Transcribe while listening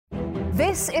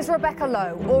This is Rebecca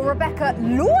Lowe, or Rebecca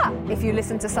Lua, if you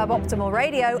listen to Suboptimal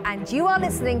Radio, and you are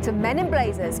listening to Men in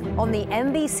Blazers on the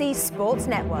NBC Sports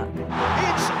Network.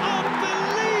 It's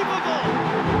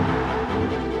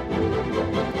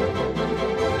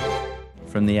unbelievable!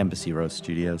 From the Embassy Row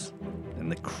studios in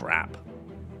the crap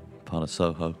part of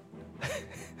Soho.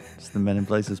 It's the Men in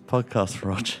Blazers podcast,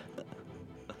 Rog.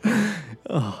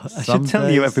 I should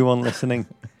tell you, everyone listening,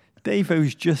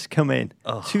 Davo's just come in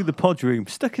to the pod room,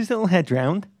 stuck his little head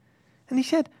round, and he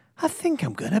said, I think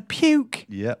I'm going to puke.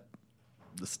 Yep.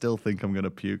 I still think I'm going to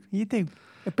puke. You do.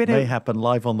 May happen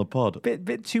live on the pod.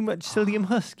 Bit too much psyllium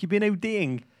husk. You've been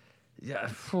ODing. Yeah,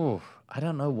 I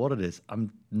don't know what it is.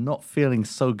 I'm not feeling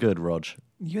so good, Rog.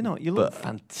 You're not. You look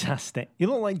fantastic. You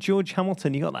look like George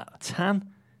Hamilton. You got that tan.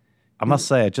 I must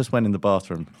say, I just went in the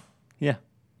bathroom. Yeah.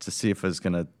 To see if I was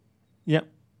going to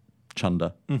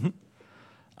chunder. Mm-hmm.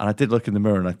 And I did look in the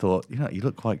mirror and I thought, you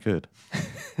look quite good.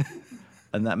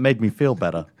 And that made me feel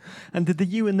better. And did the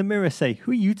you in the mirror say,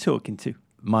 who are you talking to?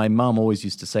 My mum always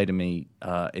used to say to me,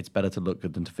 it's better to look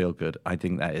good than to feel good. I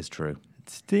think that is true.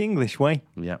 It's the English way.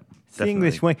 Yeah, it's the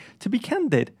English way. To be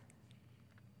candid,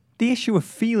 the issue of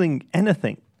feeling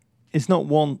anything is not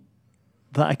one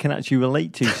that I can actually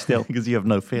relate to still. Because you have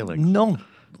no feelings. None.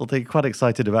 Well, they're quite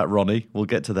excited about Ronnie. We'll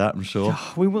get to that, I'm sure.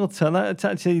 We will tell that. It's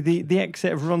actually the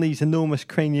exit of Ronnie's enormous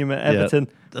cranium at Everton,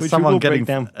 which someone we will getting break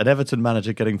down. An Everton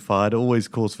manager getting fired always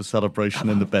calls for celebration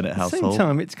in the Bennett household. At the same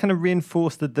time, it's kind of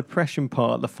reinforced the depression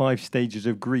part, the 5 stages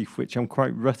of grief, which I'm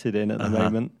quite rutted in at the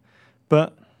moment.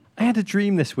 But I had a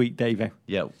dream this week, Davo.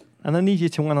 Yeah. And I need you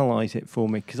to analyse it for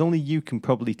me, because only you can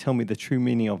probably tell me the true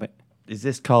meaning of it. Is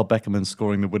this Carl Beckerman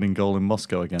scoring the winning goal in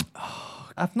Moscow again?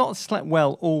 I've not slept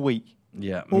well all week.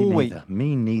 Yeah,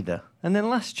 Me neither. And then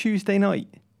last Tuesday night,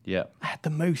 I had the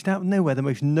most out of nowhere, the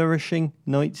most nourishing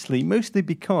night's sleep, mostly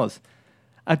because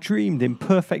I dreamed in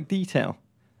perfect detail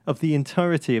of the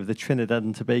entirety of the Trinidad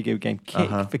and Tobago game, kick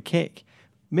for kick,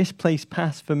 misplaced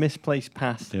pass for misplaced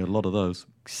pass. There are a lot of those.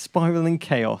 Spiralling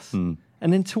chaos. And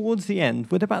then towards the end,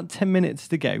 with about 10 minutes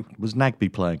to go... Was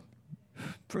Nagby playing?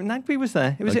 Nagby was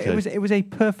there. It was a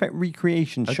perfect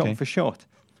recreation, shot for shot.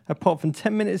 Apart from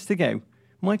 10 minutes to go,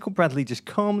 Michael Bradley just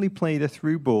calmly played a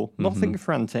through ball, nothing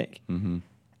frantic, and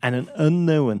an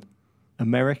unknown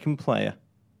American player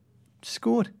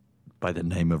scored. By the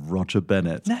name of Roger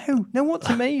Bennett. No, what's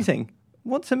amazing?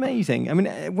 What's amazing? I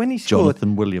mean, when he scored...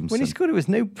 Jonathan Williamson. When he scored, it was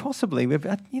possibly...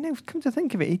 come to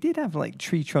think of it, he did have,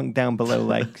 tree trunk down below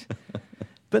legs.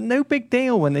 But no big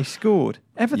deal when they scored.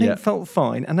 Everything felt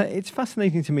fine. And it's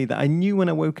fascinating to me that I knew when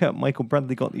I woke up Michael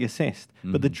Bradley got the assist,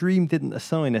 but the dream didn't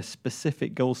assign a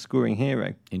specific goal-scoring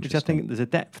hero, which I think there's a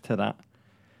depth to that.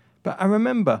 But I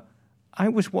remember I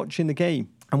was watching the game,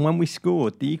 and when we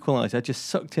scored the equaliser, I just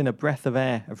sucked in a breath of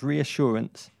air, of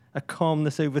reassurance. A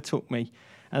calmness overtook me,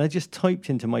 and I just typed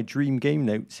into my dream game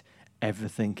notes,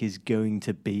 everything is going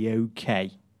to be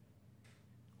okay.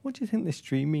 What do you think this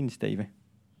dream means, Davey?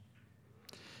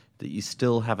 That you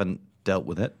still haven't dealt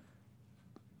with it,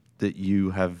 that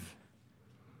you have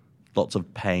lots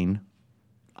of pain,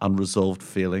 unresolved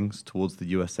feelings towards the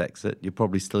US exit. You're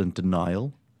probably still in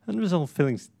denial. Unresolved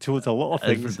feelings towards a lot of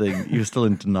things. Everything. You're still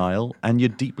in denial, and you're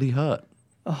deeply hurt.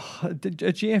 A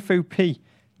GFOP,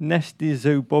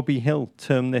 Nestizo Bobby Hill,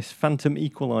 termed this phantom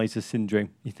equaliser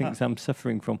syndrome he thinks I'm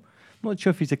suffering from. I'm not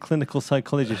sure if he's a clinical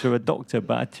psychologist or a doctor,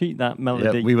 but I treat that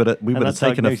melody. Yeah, we would have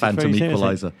taken a phantom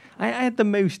equaliser. I had the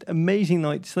most amazing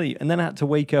night's sleep, and then I had to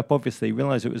wake up, obviously,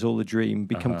 realise it was all a dream,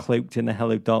 become cloaked in the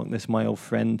hello darkness, my old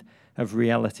friend, of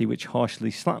reality, which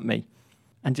harshly slapped me.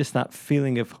 And just that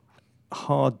feeling of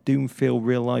hard doom-filled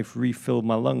real life refilled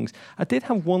my lungs. I did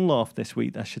have one laugh this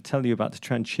week that I should tell you about to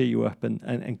try and cheer you up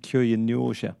and cure your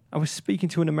nausea. I was speaking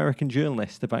to an American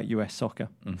journalist about US soccer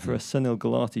for a Sunil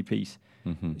Gulati piece.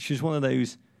 She was one of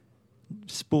those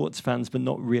sports fans, but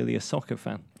not really a soccer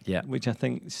fan. Yeah, which I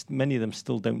think many of them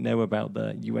still don't know about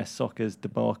the US soccer's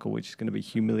debacle, which is going to be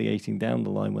humiliating down the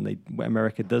line when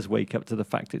America does wake up to the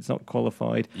fact it's not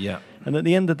qualified. Yeah, and at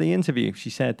the end of the interview,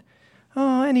 she said,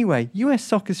 "Oh, anyway, US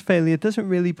soccer's failure doesn't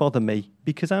really bother me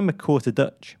because I'm a quarter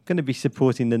Dutch. I'm going to be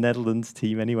supporting the Netherlands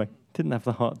team anyway." Didn't have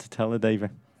the heart to tell her, David.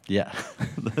 Yeah,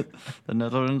 the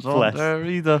Netherlands aren't there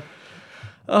either.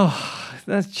 Oh,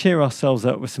 let's cheer ourselves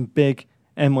up with some big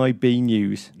MIB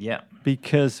news. Yeah.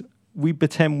 Because we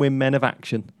pretend we're men of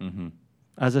action.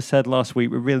 As I said last week,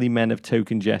 we're really men of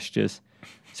token gestures.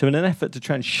 So in an effort to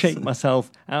try and shake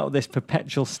myself out of this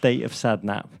perpetual state of sad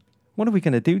nap, what are we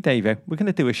going to do, David? We're going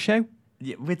to do a show.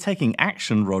 Yeah, we're taking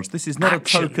action, Rog. This is not a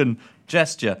token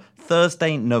gesture.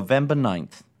 Thursday, November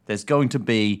 9th, there's going to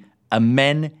be a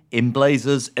Men in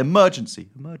Blazers emergency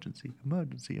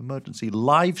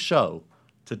live show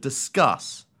to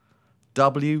discuss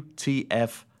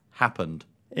WTF happened.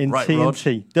 In right,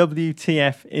 TNT. Rog?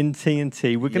 WTF in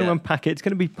TNT. We're going to unpack it. It's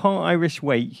going to be part Irish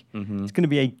wake. It's going to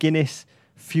be a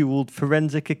Guinness-fueled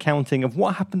forensic accounting of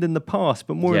what happened in the past,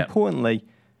 but more importantly,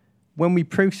 when we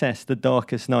process the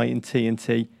darkest night in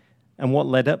TNT and what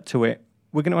led up to it,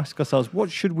 we're going to ask ourselves, what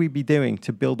should we be doing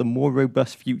to build a more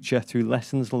robust future through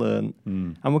lessons learned?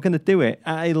 And we're going to do it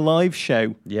at a live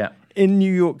show in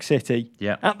New York City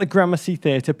at the Gramercy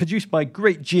Theatre, produced by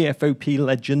great GFOP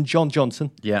legend John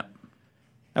Johnson.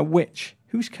 At which,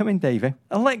 who's coming, Davo?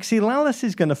 Alexi Lalas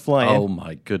is going to fly in. Oh,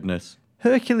 my goodness.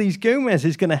 Hercules Gomez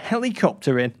is going to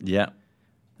helicopter in.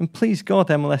 And please God,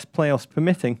 MLS playoffs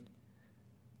permitting,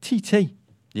 TT.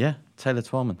 Taylor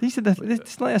Twellman.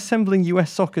 It's like assembling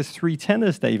US soccer's three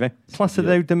tenors, Davo.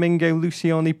 Placido, Domingo,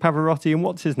 Luciani, Pavarotti, and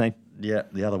what's his name?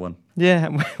 The other one.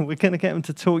 We're going to get them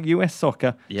to talk US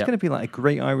soccer. It's going to be like a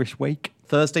great Irish wake.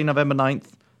 Thursday, November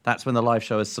 9th. That's when the live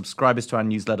show is. Subscribers to our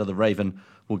newsletter, The Raven,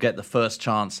 will get the first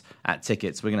chance at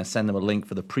tickets. We're going to send them a link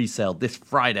for the pre-sale this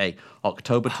Friday,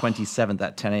 October 27th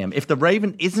at 10 a.m. If The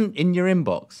Raven isn't in your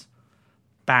inbox,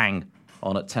 bang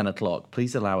on at 10 o'clock.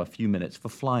 Please allow a few minutes for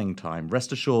flying time.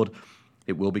 Rest assured,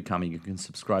 it will be coming. You can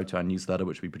subscribe to our newsletter,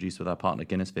 which we produce with our partner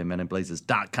Guinness via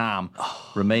meninblazers.com.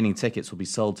 Remaining tickets will be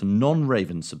sold to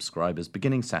non-Raven subscribers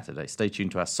beginning Saturday. Stay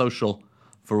tuned to our social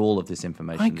for all of this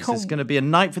information. This is going to be a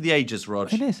night for the ages,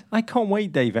 Rog. It is. I can't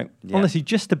wait, Dave. Honestly,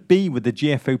 just to be with the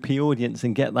GFOP audience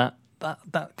and get that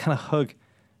kind of hug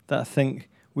that I think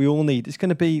we all need. It's going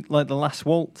to be like the last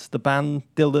waltz, the band,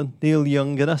 Dylan, Neil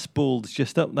Young, and us balls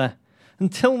just up there.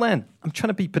 Until then, I'm trying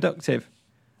to be productive.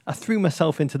 I threw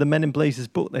myself into the Men in Blazers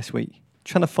book this week,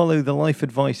 trying to follow the life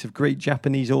advice of great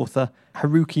Japanese author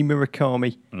Haruki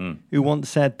Murakami, who once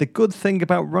said, "The good thing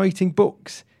about writing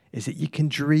books is that you can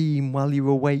dream while you're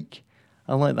awake."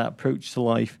 I like that approach to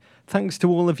life. Thanks to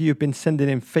all of you who've been sending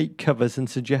in fake covers and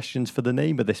suggestions for the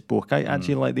name of this book. I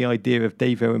actually like the idea of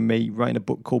Davo and me writing a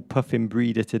book called Puffin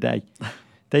Breeder today.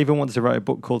 Davo wants to write a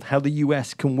book called How the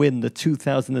US Can Win the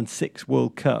 2006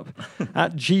 World Cup.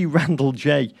 At G. Randall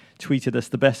J tweeted us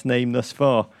the best name thus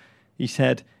far. He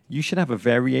said, "You should have a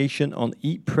variation on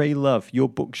Eat, Pray, Love. Your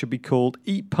book should be called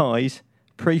Eat Pies,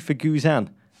 Pray for Guzan,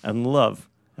 and Love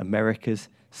America's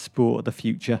Sport of the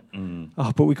Future."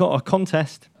 But we got our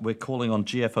contest. We're calling on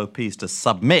GFOPs to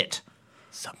submit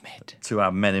to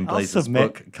our Men in Blazers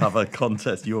book cover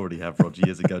contest. You already have, Roger,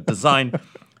 years ago. Design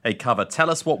a cover.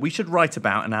 Tell us what we should write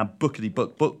about in our bookity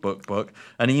book,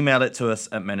 and email it to us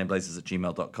at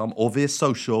meninblazers@gmail.com or via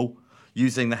social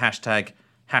using the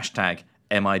hashtag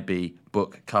MIB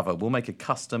book cover. We'll make a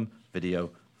custom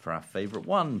video for our favourite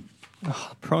one.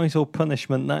 Prize or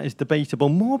punishment, that is debatable.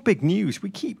 More big news. We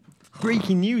keep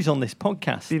breaking news on this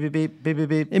podcast. Beep, beep, beep, beep,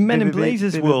 beep, in Men beep, in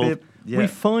Blazers beep, world, beep, beep. we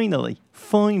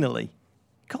finally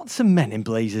got some Men in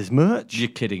Blazers merch. You're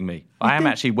kidding me. I am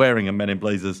actually wearing a Men in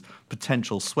Blazers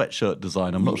potential sweatshirt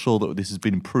design. I'm not sure that this has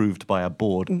been approved by our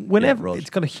board. Whenever it's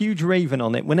got a huge raven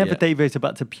on it, whenever Davo's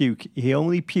about to puke, he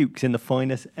only pukes in the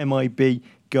finest MIB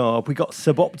garb. We got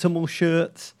suboptimal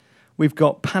shirts. We've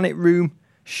got Panic Room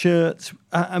shirts.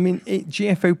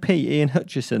 GFOP, Ian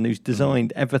Hutchison, who's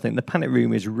designed everything. The Panic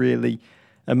Room is really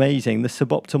amazing. The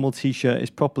suboptimal T-shirt is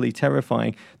properly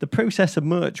terrifying. The process of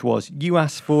merch was, you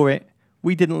asked for it.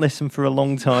 We didn't listen for a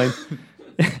long time.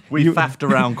 We faffed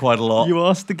around quite a lot. You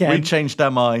asked again. We changed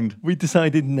our mind. We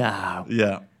decided no.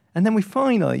 Yeah. And then we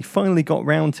finally got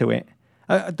round to it.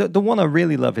 The one I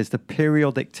really love is the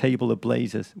periodic table of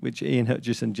Blazers, which Ian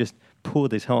Hutchison just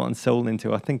poured his heart and soul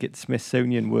into. I think it's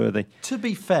Smithsonian worthy. To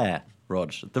be fair,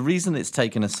 Rog, the reason it's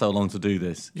taken us so long to do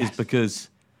this is because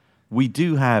we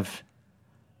do have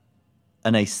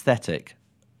an aesthetic.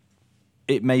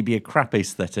 It may be a crap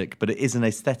aesthetic, but it is an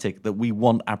aesthetic that we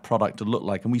want our product to look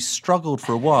like. And we struggled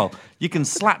for a while. You can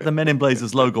slap the Men in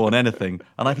Blazers logo on anything.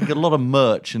 And I think a lot of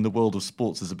merch in the world of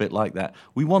sports is a bit like that.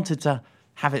 We wanted to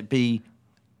have it be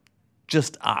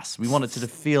just us. We wanted to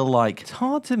feel like it's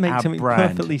hard to make something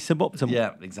brand. Perfectly suboptimal.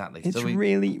 Yeah, exactly. It's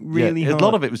really hard. A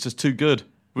lot of it was just too good.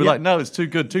 We're like, no, it's too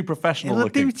good, too professional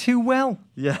looking. It'll do too well.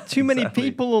 Yeah, too many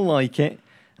people will like it.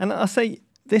 And I say,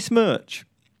 this merch,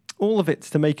 all of it's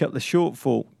to make up the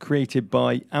shortfall created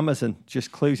by Amazon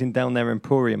just closing down their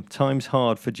emporium. Time's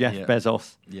hard for Jeff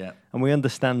Bezos. Yeah. And we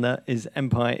understand that his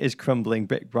empire is crumbling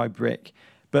brick by brick.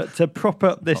 But to prop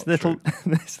up this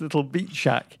little beach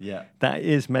shack that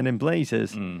is Men in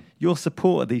Blazers, your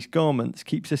support of these garments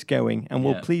keeps us going and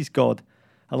will, please God,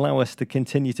 allow us to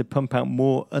continue to pump out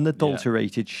more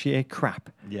unadulterated sheer crap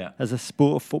as the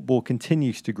sport of football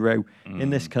continues to grow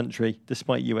in this country,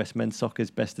 despite US men's soccer's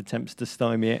best attempts to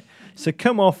stymie it. So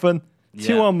come off and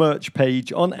to our merch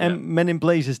page on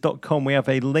meninblazers.com. We have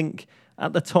a link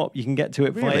at the top. You can get to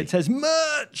it via. It says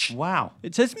merch. Wow.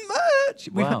 It says merch.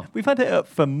 We've had it up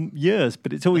for years,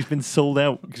 but it's always been sold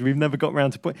out because we've never got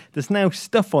around to put. There's now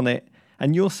stuff on it,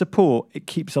 and your support, it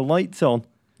keeps the lights on.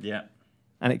 Yeah.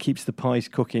 And it keeps the pies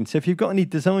cooking. So if you've got any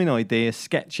design ideas,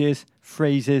 sketches,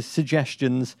 phrases,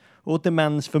 suggestions, or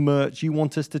demands for merch you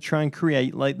want us to try and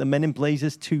create, like the Men in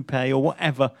Blazers toupee or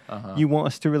whatever you want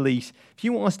us to release, if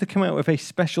you want us to come out with a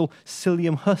special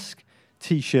Psyllium Husk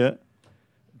T-shirt...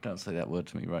 Don't say that word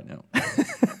to me right now.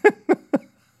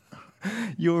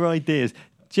 Your ideas.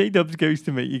 J-Dubs goes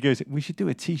to me, he goes, we should do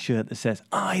a T-shirt that says,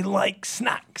 I like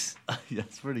snacks.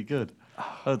 That's really good.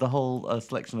 Oh, the whole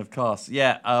selection of casts.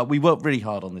 Yeah, we worked really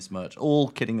hard on this merch, all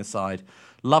kidding aside.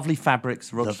 Lovely fabrics,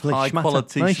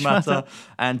 high-quality schmatter,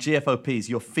 and GFOPs.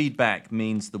 Your feedback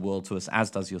means the world to us,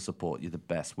 as does your support. You're the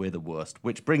best. We're the worst.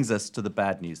 Which brings us to the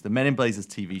bad news. The Men in Blazers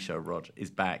TV show, Rog, is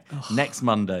back next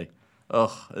Monday at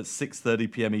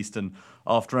 6:30 p.m. Eastern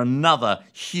after another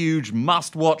huge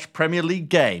must-watch Premier League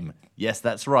game. Yes,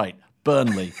 that's right.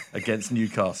 Burnley against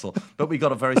Newcastle. But we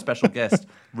got a very special guest,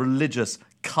 religious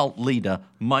cult leader,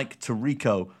 Mike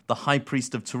Tirico, the high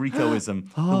priest of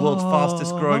Tiricoism, the world's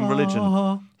fastest growing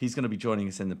religion. He's going to be joining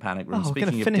us in the Panic Room. We're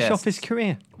going to finish off his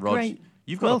career. Rog, Great.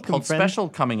 You've got a pod special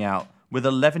coming out with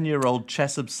 11-year-old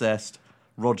chess-obsessed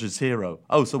Roger's hero.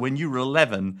 Oh, so when you were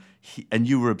 11 and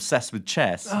you were obsessed with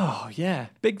chess. Oh, yeah.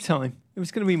 Big time. It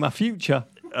was going to be my future.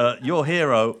 Your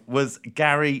hero was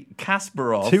Gary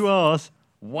Kasparov. 2 R's.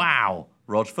 Wow.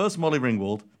 Rog, first Molly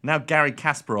Ringwald, now Gary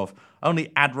Kasparov. Only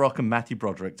Adrock and Matthew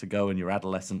Broderick to go, and your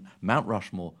adolescent Mount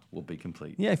Rushmore will be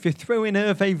complete. Yeah, if you throw in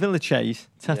Hervé Villachez,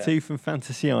 tattoo from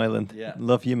Fantasy Island,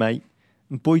 love you, mate,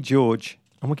 and Boy George,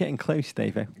 and we're getting close,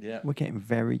 Davo. Yeah. We're getting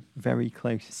very, very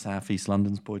close. South East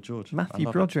London's Boy George.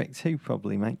 Matthew Broderick too,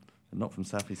 probably, mate. Not from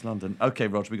South East London. Okay,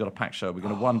 Rog, we got a packed show. We're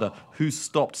going to wonder who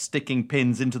stopped sticking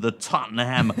pins into the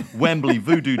Tottenham Wembley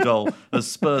voodoo doll as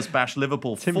Spurs bash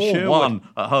Liverpool 4-1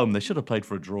 at home. They should have played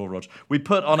for a draw, Rog. We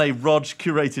put on a Rog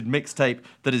curated mixtape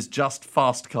that is just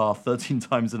fast car 13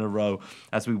 times in a row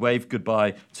as we wave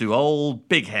goodbye to old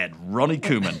big head Ronnie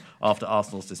Koeman after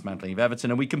Arsenal's dismantling of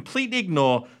Everton. And we completely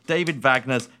ignore David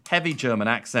Wagner's heavy German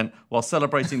accent while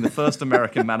celebrating the first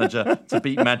American manager to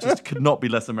beat Manchester, could not be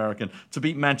less American, to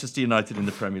beat Manchester United in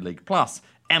the Premier League. Plus,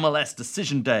 MLS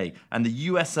Decision Day and the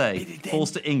USA falls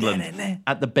to England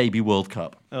at the Baby World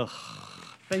Cup.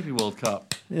 Baby World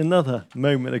Cup. Another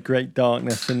moment of great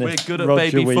darkness in this. We're good at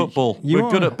Roger baby week. football. We're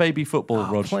good at baby football,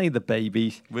 Rog. Play the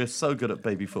babies. We're so good at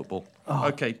baby football.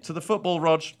 Okay, to the football,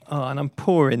 Rog. And I'm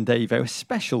pouring, Davo, a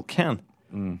special can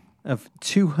of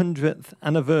 200th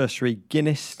anniversary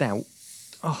Guinness Stout.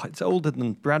 It's older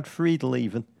than Brad Friedel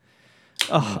even.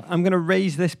 I'm going to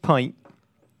raise this pint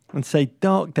and say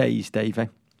dark days, Davo,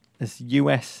 as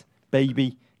US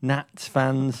baby Nats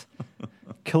fans,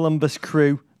 Columbus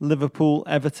crew, Liverpool,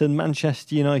 Everton,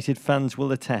 Manchester United fans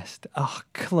will attest.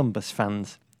 Columbus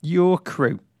fans, your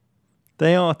crew.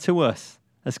 They are to us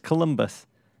as Columbus,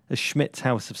 as Schmidt's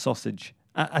House of Sausage.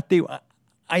 I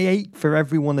ache for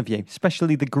every one of you,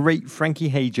 especially the great Frankie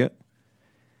Hager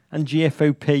and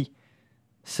GFOP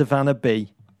Savannah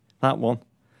B, that one.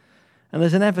 And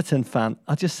as an Everton fan,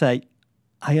 I'll just say,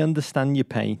 I understand your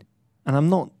pain. And I'm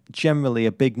not generally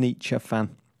a big Nietzsche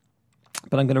fan.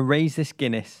 But I'm going to raise this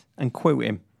Guinness and quote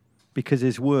him because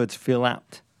his words feel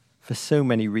apt for so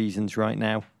many reasons right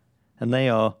now. And they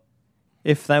are,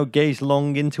 if thou gaze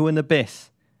long into an abyss,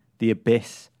 the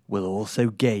abyss will also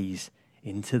gaze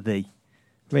into thee.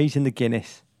 Raising the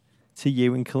Guinness to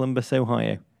you in Columbus,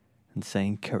 Ohio, and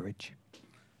saying courage.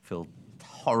 Feel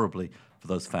horribly for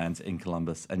those fans in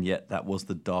Columbus, and yet that was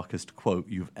the darkest quote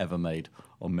you've ever made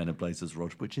on Men in Blazers,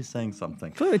 Rog, which is saying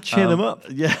something. Try to cheer them up.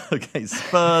 Yeah, okay.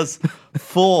 Spurs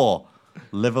 4,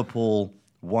 Liverpool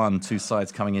 1. Two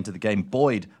sides coming into the game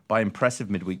buoyed by impressive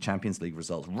midweek Champions League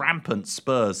results. Rampant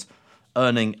Spurs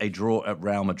earning a draw at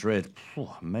Real Madrid.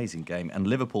 Amazing game. And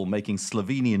Liverpool making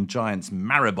Slovenian giants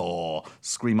Maribor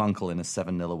scream uncle in a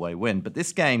 7-0 away win. But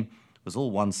this game was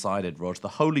all one-sided, Rog. The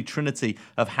holy trinity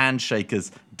of handshakers,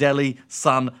 Dele,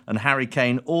 Son and Harry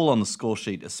Kane, all on the score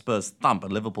sheet as Spurs thump a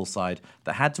Liverpool side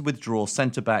that had to withdraw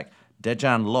centre-back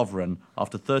Dejan Lovren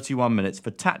after 31 minutes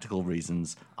for tactical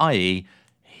reasons, i.e.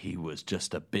 he was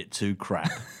just a bit too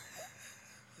crap.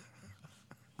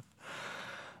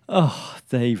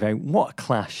 Dave, what a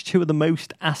clash. Two of the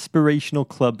most aspirational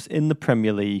clubs in the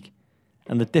Premier League.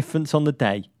 And the difference on the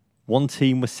day, one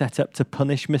team was set up to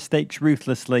punish mistakes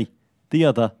ruthlessly. The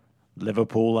other,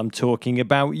 Liverpool, I'm talking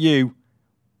about you,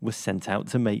 was sent out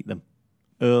to make them.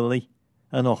 Early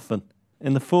and often.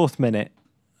 In the 4th minute,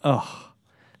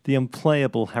 The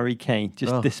unplayable Harry Kane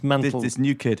just dismantled. This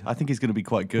new kid, I think he's going to be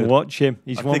quite good. Watch him.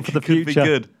 He's one for the future. Could be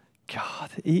good.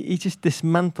 God, he just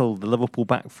dismantled the Liverpool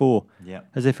back four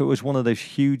as if it was one of those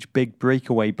huge, big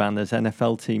breakaway banners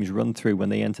NFL teams run through when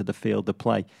they enter the field to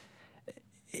play.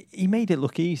 He made it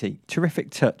look easy. Terrific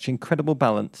touch, incredible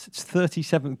balance. It's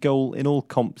 37th goal in all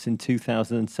comps in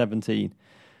 2017.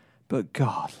 But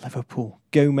God, Liverpool,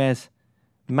 Gomez,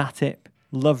 Matip,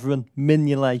 Lovren,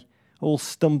 Mignolet, all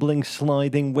stumbling,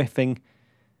 sliding, whiffing.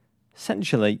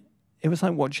 Essentially, it was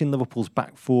like watching Liverpool's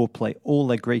back four play all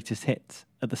their greatest hits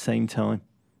at the same time.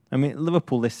 I mean,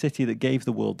 Liverpool, this city that gave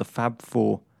the world the Fab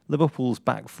Four, Liverpool's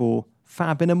back four,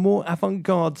 fab in a more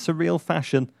avant-garde, surreal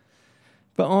fashion.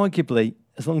 But arguably,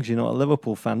 as long as you're not a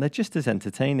Liverpool fan, they're just as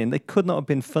entertaining. They could not have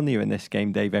been funnier in this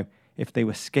game, Davo, if they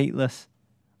were skateless,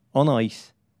 on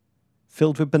ice,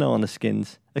 filled with banana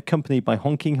skins, accompanied by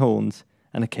honking horns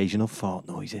and occasional fart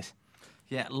noises.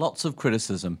 Yeah, lots of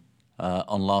criticism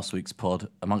on last week's pod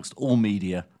amongst all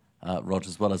media, Rog,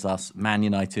 as well as us. Man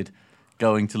United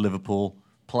going to Liverpool,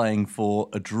 playing for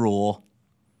a draw.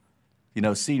 You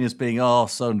know, seen as being,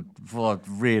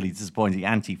 really disappointing,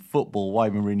 anti-football. Why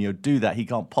Mourinho do that? He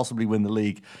can't possibly win the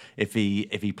league if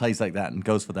he plays like that and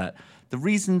goes for that. The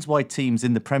reasons why teams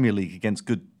in the Premier League against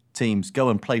good teams go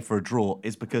and play for a draw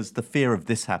is because the fear of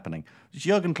this happening, which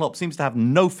Jurgen Klopp seems to have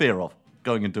no fear of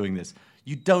going and doing this.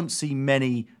 You don't see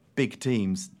many big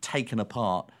teams taken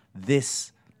apart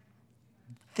this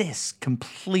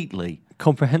completely.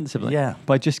 Comprehensively? Yeah.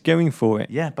 By just going for it?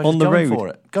 Yeah, by on just the going road. for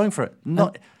it. Going for it.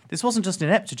 This wasn't just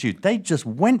ineptitude. They just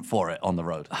went for it on the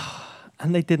road.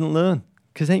 And they didn't learn.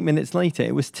 Because 8 minutes later,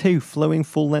 it was two flowing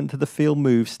full length of the field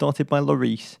moves started by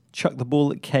Lloris, chucked the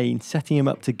ball at Kane, setting him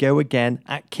up to go again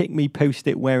at kick me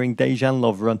post-it wearing Dejan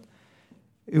Lovren,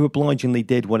 who obligingly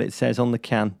did what it says on the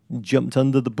can, jumped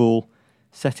under the ball,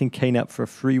 setting Kane up for a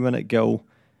free run at goal,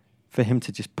 for him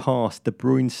to just pass De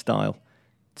Bruyne style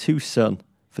to Son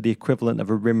for the equivalent of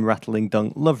a rim-rattling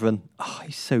dunk. Lovren,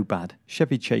 he's so bad.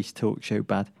 Chevy Chase talk show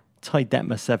bad. Ty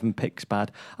Detmer 7 picks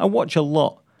bad. I watch a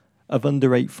lot of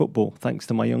under-8 football, thanks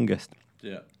to my youngest.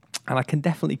 Yeah. And I can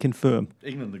definitely confirm.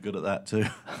 England are good at that too.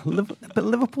 But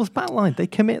Liverpool's backline, they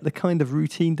commit the kind of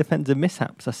routine defensive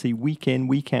mishaps I see week in,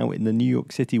 week out in the New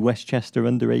York City Westchester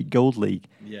under-8 Gold League.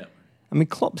 Yeah. I mean,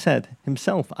 Klopp said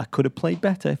himself, I could have played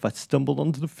better if I'd stumbled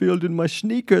onto the field in my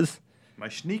sneakers. My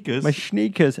sneakers? My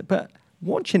sneakers. But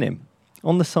watching him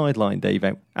on the sideline, Dave,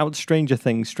 out stranger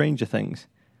things,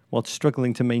 while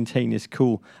struggling to maintain his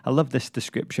cool. I love this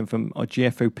description from our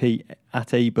GFOP at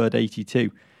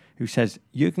abird82, who says,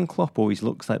 Jurgen Klopp always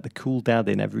looks like the cool dad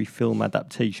in every film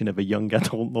adaptation of a young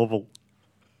adult novel.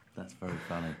 That's very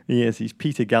funny. He is. He's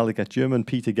Peter Gallagher, German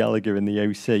Peter Gallagher in the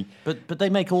OC. But they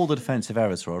make all the defensive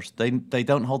errors, Ross. They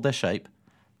don't hold their shape.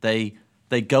 They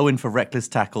go in for reckless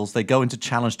tackles. They go into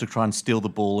challenge to try and steal the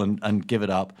ball and give it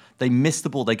up. They miss the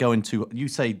ball. They go into, you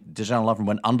say Dejan Lovren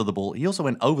went under the ball. He also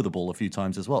went over the ball a few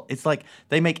times as well. It's like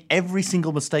they make every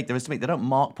single mistake there is to make. They don't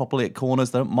mark properly at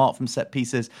corners. They don't mark from set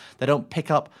pieces. They don't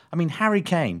pick up. I mean, Harry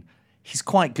Kane, he's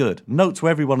quite good. Note to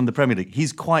everyone in the Premier League,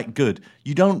 he's quite good.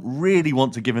 You don't really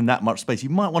want to give him that much space. You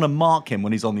might want to mark him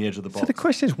when he's on the edge of the box. So the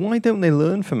question is, why don't they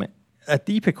learn from it? A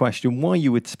deeper question, why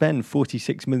you would spend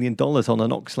 $46 million on an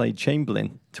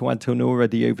Oxlade-Chamberlain to add to an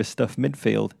already overstuffed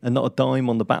midfield and not a dime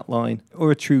on the back line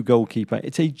or a true goalkeeper.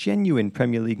 It's a genuine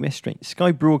Premier League mystery.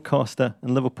 Sky broadcaster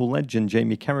and Liverpool legend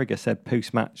Jamie Carragher said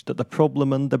post-match that the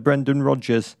problem under Brendan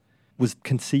Rodgers was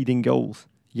conceding goals.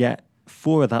 Yet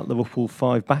 4 of that Liverpool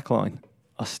 5 backline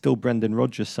are still Brendan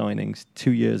Rodgers signings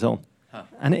 2 years on. Huh.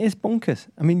 And it is bonkers.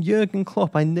 I mean, Jurgen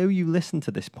Klopp, I know you listen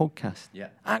to this podcast. Yeah.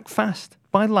 Act fast.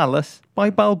 Buy Lallis. Buy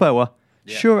Balboa.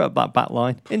 Yeah. Sure up that back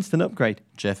line. Instant upgrade.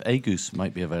 Jeff Agus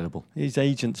might be available. His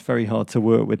agent's very hard to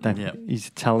work with then. Yeah. He's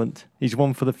a talent. He's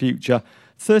one for the future.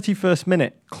 31st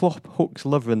minute. Klopp hooks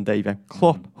Lovren, David.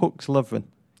 Klopp hooks Lovren.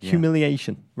 Yeah.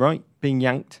 Humiliation, right? Being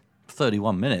yanked.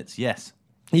 31 minutes, yes.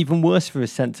 Even worse for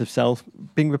his sense of self,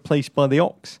 being replaced by the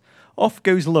Ox. Off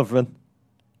goes Lovren.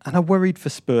 And I worried for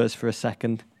Spurs for a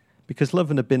second because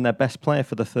Lovren had been their best player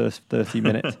for the first 30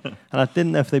 minutes. And I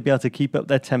didn't know if they'd be able to keep up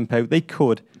their tempo. They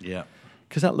could. Yeah.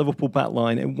 Because that Liverpool back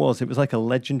line, it was like a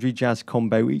legendary jazz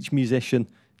combo. Each musician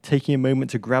taking a moment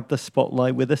to grab the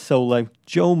spotlight with a solo.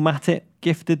 Joel Matip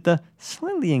gifted the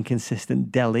slightly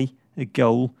inconsistent Dele a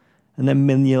goal. And then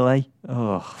Mignolet,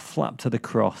 flapped to the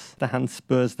cross. The hand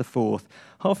Spurs the fourth.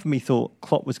 Half of me thought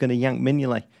Klopp was going to yank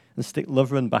Mignolet and stick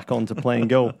Lovren back on to playing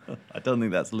goal. I don't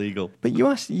think that's legal. But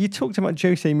you talked about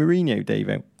Jose Mourinho,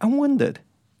 Davo. I wondered,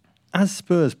 as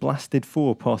Spurs blasted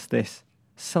forward past this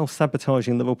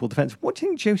self-sabotaging Liverpool defence, what do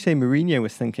you think Jose Mourinho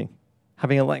was thinking?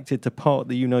 having elected to park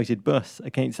the United bus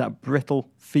against that brittle,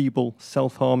 feeble,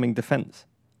 self-harming defence.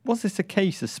 Was this a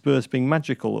case of Spurs being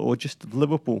magical or just of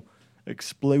Liverpool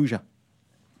explosion?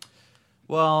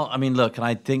 Well, I mean, look, and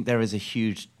I think there is a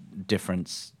huge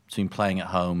difference between playing at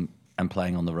home and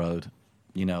playing on the road.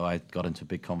 You know, I got into a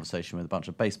big conversation with a bunch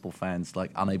of baseball fans,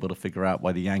 like unable to figure out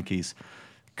why the Yankees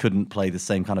couldn't play the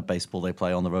same kind of baseball they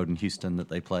play on the road in Houston that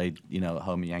they played, you know, at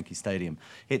home at Yankee Stadium.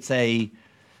 It's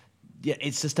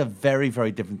just a very,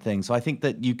 very different thing. So I think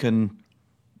that you can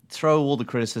throw all the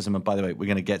criticism, and by the way, we're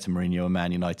going to get to Mourinho and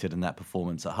Man United and that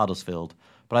performance at Huddersfield,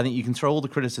 but I think you can throw all the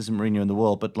criticism Mourinho in the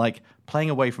world, but like playing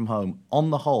away from home, on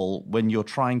the whole, when you're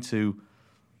trying to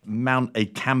mount a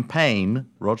campaign,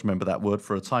 Rog, remember that word,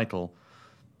 for a title,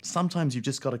 sometimes you've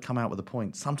just got to come out with a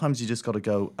point. Sometimes you just got to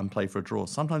go and play for a draw.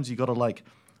 Sometimes you got to like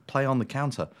play on the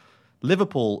counter.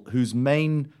 Liverpool, whose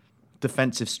main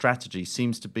defensive strategy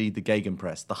seems to be the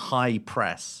gegenpress, the high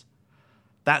press,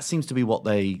 that seems to be what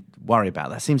they worry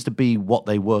about. That seems to be what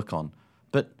they work on.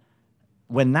 But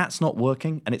when that's not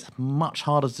working, and it's much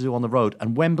harder to do on the road,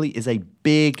 and Wembley is a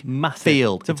big Massive.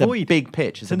 field. It's a void. big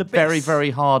pitch. It's a very,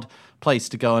 very hard place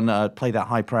to go and play that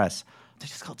high press. They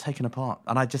just got taken apart.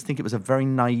 And I just think it was a very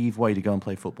naive way to go and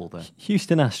play football there.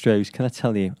 Houston Astros, can I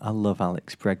tell you, I love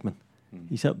Alex Bregman.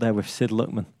 He's up there with Sid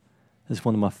Luckman as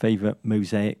one of my favourite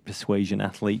mosaic persuasion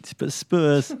athletes. But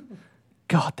Spurs,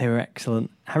 God, they were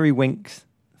excellent. Harry Winks,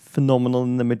 phenomenal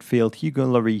in the midfield. Hugo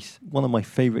Lloris, one of my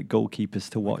favourite goalkeepers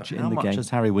to watch in the game. How much has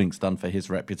Harry Winks done for his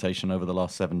reputation over the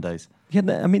last 7 days?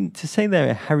 Yeah, I mean, to say they're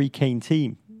a Harry Kane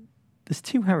team, there's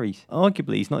two Harrys.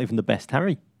 Arguably, he's not even the best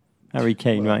Harry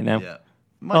Kane right now. Yeah.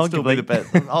 Might still be the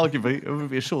best. Arguably, it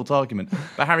would be a short argument.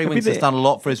 But Harry Winks has done a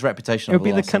lot for his reputation. It would be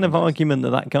the last kind of 7 days. argument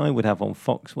that guy would have on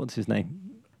Fox. What's his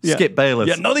name? Skip Bayless.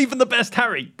 Yeah, not even the best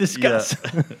Harry. Discuss.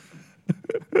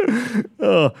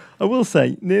 Oh, I will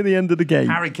say, near the end of the game,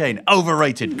 Harry Kane,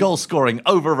 overrated. Goal scoring,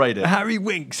 overrated. Harry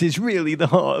Winks is really the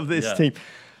heart of this team.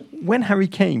 When Harry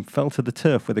Kane fell to the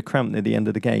turf with a cramp near the end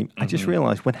of the game, I just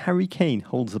realised when Harry Kane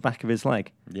holds the back of his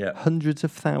leg, hundreds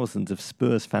of thousands of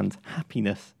Spurs fans'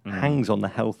 happiness hangs on the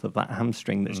health of that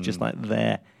hamstring that's just like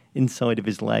there inside of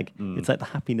his leg. It's like the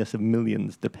happiness of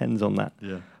millions depends on that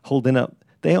holding up.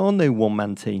 They are no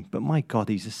one-man team, but my God,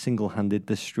 he's a single-handed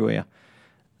destroyer.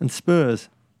 And Spurs,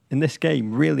 in this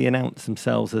game, really announced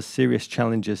themselves as serious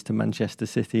challengers to Manchester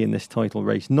City in this title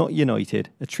race, not United,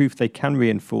 a truth they can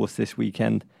reinforce this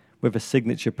weekend with a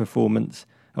signature performance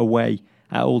away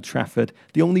at Old Trafford.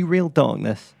 The only real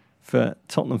darkness for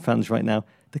Tottenham fans right now,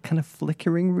 the kind of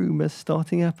flickering rumours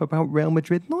starting up about Real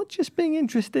Madrid not just being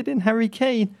interested in Harry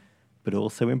Kane, but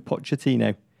also in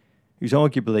Pochettino, who's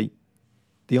arguably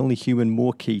the only human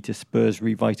more key to Spurs'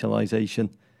 revitalisation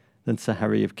than Sir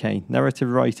Harry of Kane. Narrative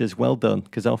writers, well done,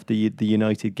 because after the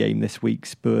United game this week,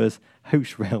 Spurs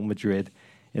host Real Madrid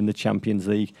in the Champions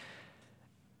League.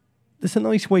 There's a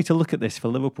nice way to look at this for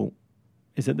Liverpool,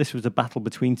 is that this was a battle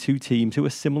between two teams who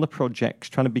are similar projects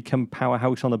trying to become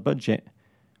powerhouse on a budget,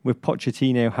 with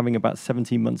Pochettino having about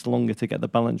 17 months longer to get the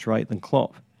balance right than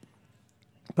Klopp.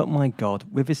 But my God,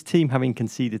 with his team having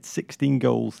conceded 16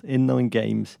 goals in 9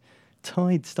 games,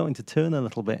 tide's starting to turn a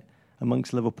little bit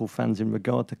amongst Liverpool fans in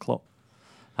regard to Klopp.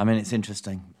 I mean, it's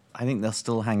interesting. I think they'll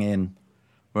still hang in.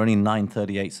 We're only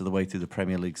 9/38 of the way through the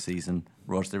Premier League season.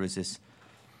 Rog, there is this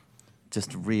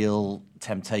just real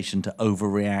temptation to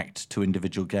overreact to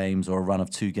individual games or a run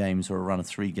of 2 games or a run of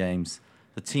 3 games.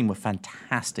 The team were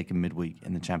fantastic in midweek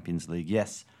in the Champions League.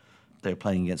 Yes, they were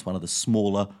playing against one of the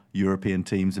smaller European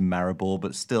teams in Maribor,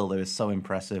 but still they were so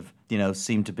impressive. You know,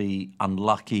 seemed to be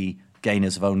unlucky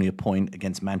gainers of only a point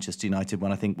against Manchester United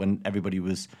when everybody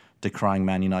was decrying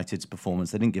Man United's performance.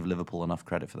 They didn't give Liverpool enough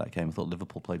credit for that game. I thought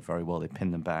Liverpool played very well. They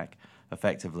pinned them back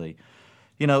effectively.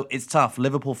 You know, it's tough.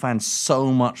 Liverpool fans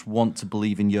so much want to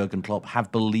believe in Jurgen Klopp,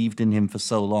 have believed in him for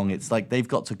so long. It's like they've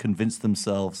got to convince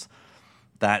themselves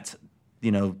that,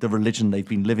 you know, the religion they've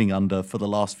been living under for the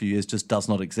last few years just does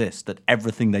not exist, that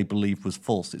everything they believed was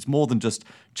false. It's more than just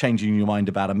changing your mind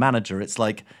about a manager. It's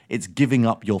like it's giving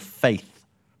up your faith.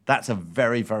 That's a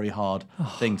very, very hard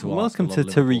thing to ask. Welcome to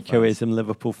Taricoism,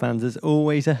 Liverpool fans. There's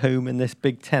always a home in this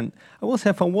big tent. I will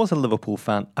say, if I was a Liverpool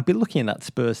fan, I'd be looking at that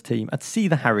Spurs team. I'd see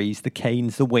the Harrys, the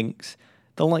Kanes, the Winks,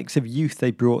 the likes of youth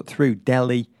they brought through,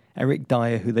 Dele, Eric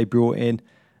Dyer, who they brought in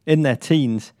their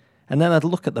teens. And then I'd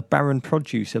look at the barren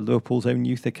produce of Liverpool's own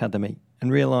youth academy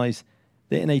and realise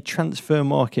that in a transfer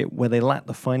market where they lack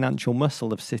the financial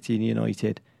muscle of City and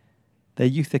United, their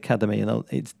youth academy and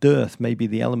its dearth may be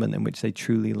the element in which they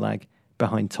truly lag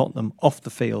behind Tottenham off the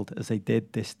field as they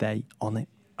did this day on it.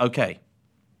 Okay.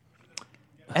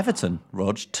 Everton,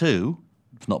 Rog, 2,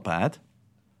 it's not bad.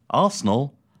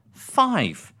 Arsenal,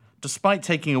 5. Despite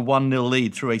taking a 1-0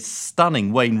 lead through a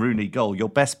stunning Wayne Rooney goal, your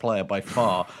best player by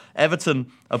far,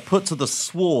 Everton are put to the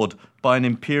sword by an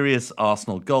imperious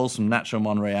Arsenal. Goals from Nacho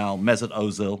Monreal, Mesut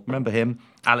Ozil, remember him,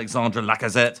 Alexandre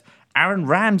Lacazette, Aaron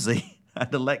Ramsey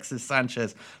and Alexis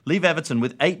Sanchez leave Everton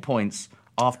with 8 points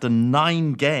after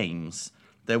 9 games,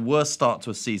 their worst start to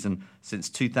a season since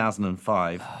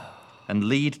 2005, and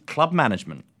lead club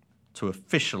management to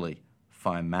officially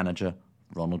fire manager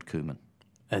Ronald Koeman.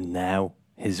 And now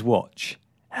his watch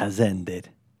has ended.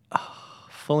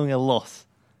 Following a loss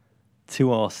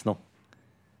to Arsenal,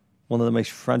 one of the most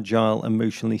fragile,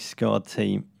 emotionally scarred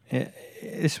team.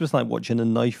 This was like watching a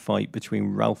knife fight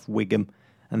between Ralph Wiggum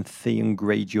and Theon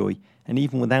Greyjoy. And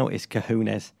even without his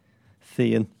cojones,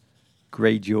 Theon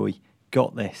Greyjoy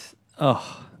got this.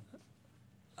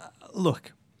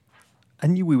 Look, I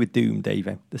knew we were doomed,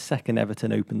 Davo, the second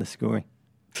Everton opened the scoring.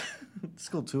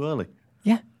 Scored too early.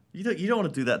 Yeah. You don't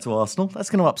want to do that to Arsenal. That's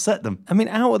going to upset them. I mean,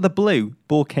 out of the blue,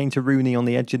 ball came to Rooney on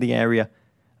the edge of the area.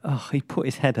 He put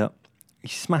his head up. He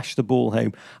smashed the ball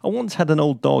home. I once had an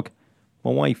old dog,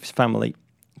 my wife's family,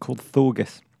 called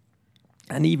Thorgus.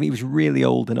 And even he was really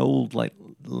old, an old, like,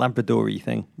 Labrador-y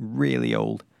thing, really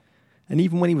old. And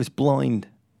even when he was blind,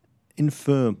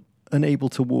 infirm, unable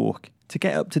to walk, to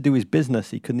get up to do his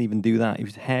business, he couldn't even do that.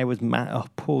 His hair was matte. Oh,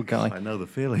 poor guy. I know the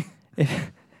feeling.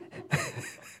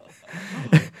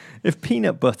 If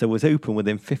peanut butter was open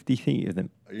within 50 feet of him,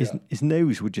 his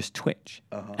nose would just twitch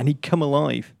and he'd come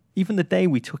alive. Even the day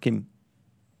we took him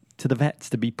to the vets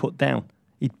to be put down,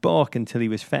 he'd bark until he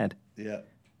was fed. Yeah.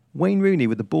 Wayne Rooney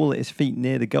with the ball at his feet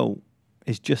near the goal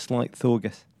is just like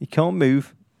Thorgus. He can't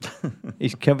move.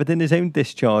 He's covered in his own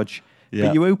discharge. Yeah.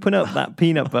 But you open up that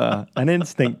peanut butter, an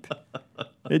instinct,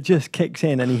 it just kicks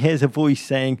in and he hears a voice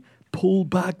saying, "Pull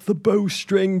back the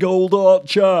bowstring, old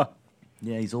archer."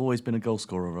 Yeah, he's always been a goal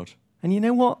scorer, Rog. And you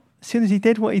know what? As soon as he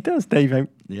did what he does, Davo,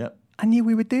 Yeah. I knew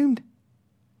we were doomed.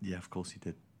 Yeah, of course he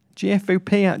did.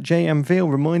 GFOP at JM Veal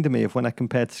reminded me of when I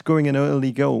compared scoring an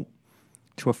early goal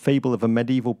to a fable of a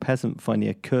medieval peasant finding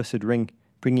a cursed ring,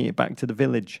 bringing it back to the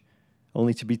village,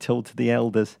 only to be told to the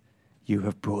elders, "You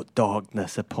have brought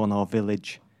darkness upon our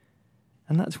village."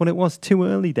 And that's what it was, too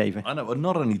early, David. I know, but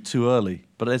not only too early,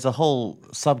 but there's a whole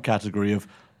subcategory of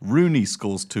Rooney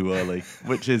scores too early,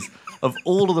 which is, of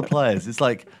all of the players, it's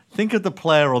like, think of the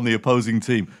player on the opposing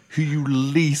team who you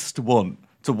least want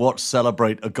to watch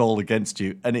celebrate a goal against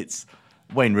you, and it's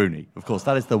Wayne Rooney. Of course,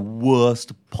 that is the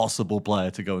worst possible player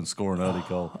to go and score an early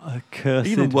goal. A cursed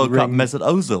Even World Cup ring. Mesut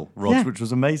Ozil, Rog, Yeah. which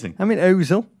was amazing. I mean,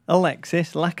 Ozil,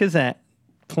 Alexis, Lacazette,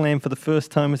 playing for the first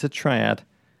time as a triad.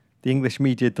 The English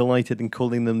media delighted in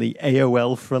calling them the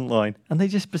AOL frontline. And they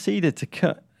just proceeded to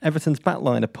cut Everton's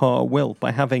backline apart at will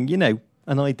by having,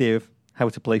 an idea of how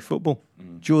to play football.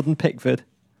 Jordan Pickford,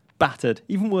 battered,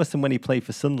 even worse than when he played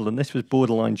for Sunderland. This was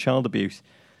borderline child abuse.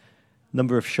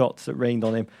 Number of shots that rained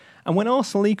on him. And when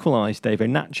Arsenal equalised, Davo,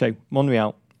 Nacho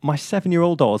Monreal, my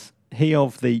 7-year-old Oz, he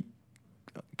of the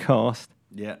cast,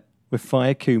 Yeah. with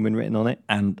Fire Koeman written on it.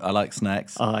 And I like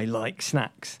snacks. I like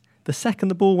snacks. The second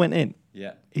the ball went in,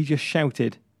 Yeah. he just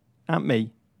shouted at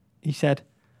me. He said,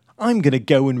 "I'm going to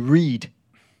go and read."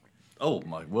 Oh,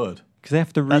 my word. Because they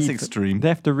have to read. That's extreme. They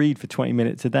have to read for 20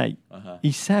 minutes a day.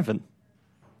 He's 7.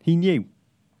 He knew.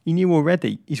 He knew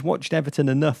already. He's watched Everton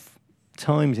enough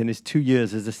times in his 2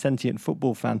 years as a sentient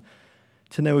football fan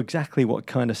to know exactly what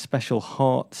kind of special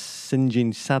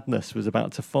heart-singeing sadness was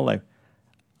about to follow.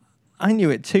 I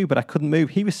knew it too, but I couldn't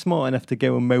move. He was smart enough to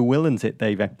go and Mo Willens it,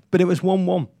 Davo. But it was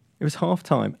 1-1. It was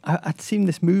half-time. I'd seen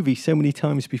this movie so many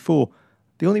times before.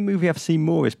 The only movie I've seen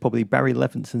more is probably Barry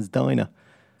Levinson's Diner.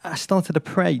 I started to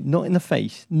pray, not in the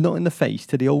face,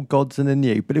 to the old gods and the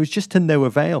new, but it was just to no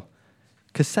avail.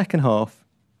 Because second half,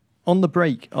 on the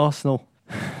break, Arsenal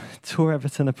tore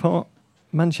Everton apart.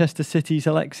 Manchester City's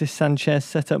Alexis Sanchez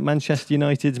set up Manchester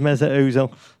United's Mesut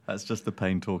Ozil. That's just the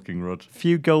pain talking, Rog.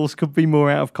 Few goals could be more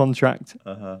out of contract.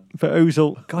 For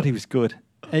Ozil, God, he was good.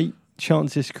 8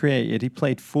 chances created. He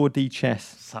played 4D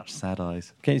chess Such sad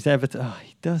eyes. against Everton. Oh,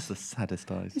 he does. The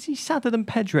saddest eyes. Is he sadder than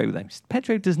Pedro, though?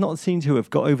 Pedro does not seem to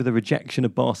have got over the rejection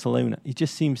of Barcelona. He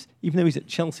just seems, even though he's at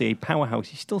Chelsea, a powerhouse,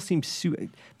 he still seems suited.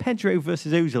 Pedro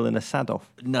versus Ozil in a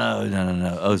sad-off. No.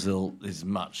 Ozil is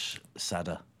much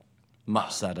sadder.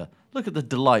 Much sadder. Look at the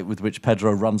delight with which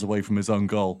Pedro runs away from his own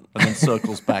goal and then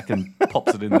circles back and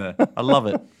pops it in there. I love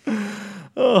it.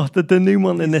 Oh, the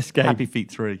denouement in this game. Happy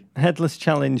feet 3. Headless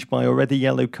challenge by already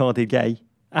yellow-carded Gay.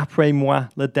 Après-moi,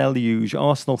 le deluge.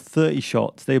 Arsenal 30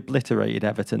 shots. They obliterated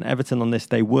Everton. Everton on this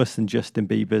day worse than Justin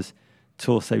Bieber's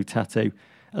torso tattoo.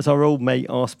 As our old mate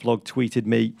Arseblog tweeted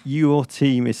me, "Your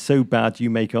team is so bad you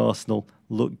make Arsenal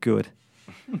look good."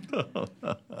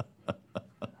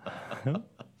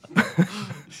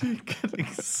 You're getting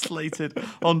slated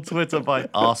on Twitter by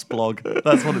Arseblog.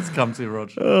 That's what it's come to,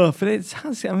 Rog. Oh, but it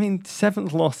has. I mean,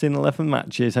 7th loss in 11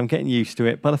 matches. I'm getting used to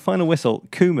it. By the final whistle,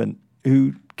 Koeman,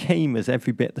 who came as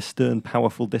every bit the stern,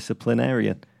 powerful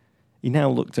disciplinarian, he now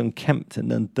looked unkempt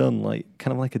and undone,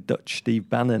 kind of like a Dutch Steve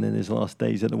Bannon in his last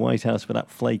days at the White House with that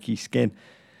flaky skin.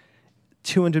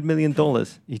 $200 million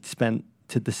he'd spent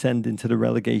to descend into the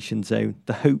relegation zone.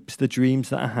 The hopes, the dreams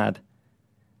that I had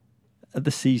at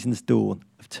the season's dawn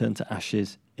have turned to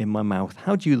ashes in my mouth.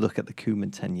 How do you look at the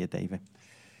Koeman tenure, David?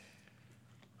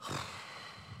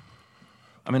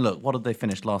 I mean, look, what did they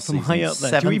finish last From season? high up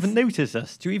there. 7th? Do you even notice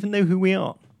us? Do you even know who we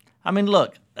are? I mean,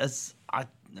 look,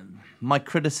 my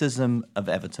criticism of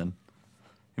Everton,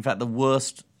 in fact, the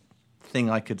worst thing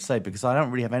I could say, because I don't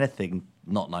really have anything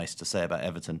not nice to say about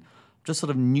Everton, just sort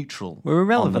of neutral. We're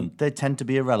irrelevant. They tend to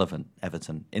be irrelevant,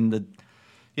 Everton. And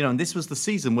this was the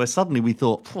season where suddenly we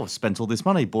thought, spent all this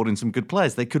money, bought in some good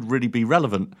players. They could really be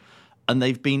relevant. And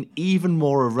they've been even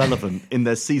more irrelevant in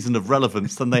their season of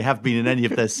relevance than they have been in any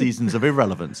of their seasons of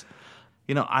irrelevance.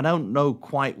 I don't know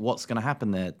quite what's going to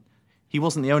happen there. He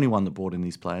wasn't the only one that brought in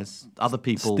these players. Other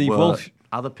people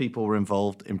were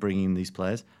involved in bringing in these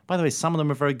players. By the way, some of them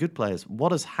are very good players.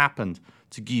 What has happened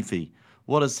to Giufi?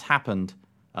 What has happened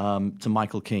to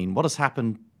Michael Keane? What has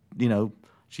happened,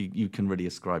 you can really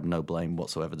ascribe no blame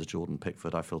whatsoever to Jordan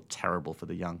Pickford. I feel terrible for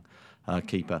the young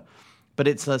keeper. But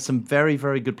it's some very,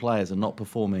 very good players are not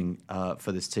performing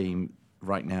for this team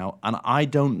right now. And I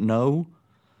don't know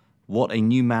what a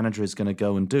new manager is going to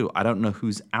go and do. I don't know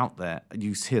who's out there.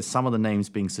 You hear some of the names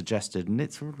being suggested, and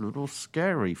it's a little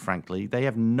scary, frankly. They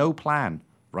have no plan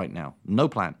right now. No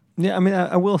plan. Yeah, I mean,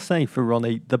 I will say for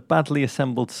Ronnie, the badly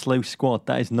assembled slow squad,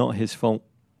 that is not his fault.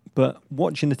 But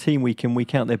watching the team week in,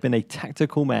 week out, they've been a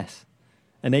tactical mess.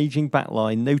 An ageing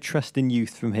backline, no trust in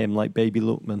youth from him like Baby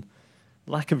Lookman.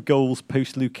 Lack of goals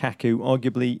post-Lukaku,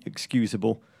 arguably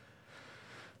excusable.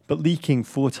 But leaking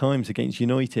 4 times against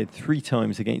United, 3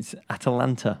 times against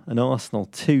Atalanta and Arsenal,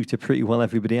 2 to pretty well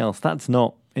everybody else. That's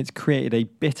not. It's created a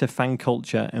bitter fan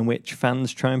culture in which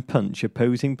fans try and punch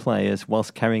opposing players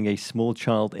whilst carrying a small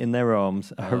child in their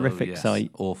arms. A horrific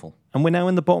sight. Awful. And we're now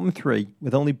in the bottom 3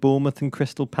 with only Bournemouth and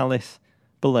Crystal Palace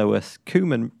below us.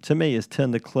 Koeman, to me, has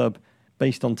turned the club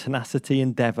based on tenacity,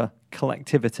 endeavour,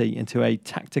 collectivity into a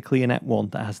tactically inept one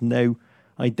that has no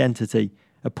identity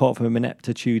apart from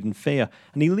ineptitude and fear.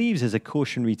 And he leaves as a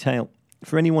cautionary tale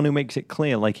for anyone who makes it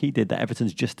clear, like he did, that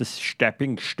Everton's just a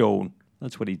stepping stone.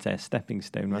 That's what he'd say, a stepping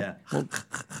stone, right? Yeah. Well,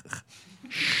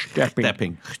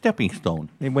 Stepping stone.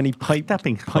 when he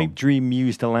pipe dream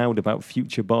mused aloud about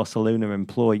future Barcelona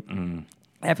employ.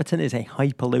 Everton is a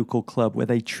hyper-local club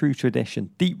with a true tradition,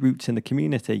 deep roots in the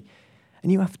community.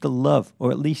 And you have to love,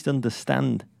 or at least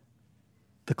understand,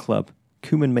 the club.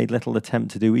 Koeman made little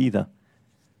attempt to do either.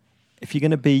 If you're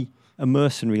going to be a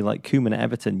mercenary like Koeman at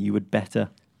Everton, you would better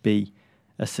be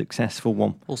a successful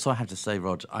one. Also, I have to say,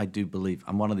 Rog, I do believe,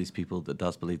 I'm one of these people that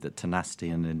does believe that tenacity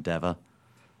and endeavour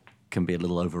can be a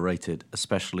little overrated,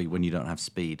 especially when you don't have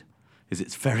speed.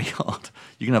 It's very hard.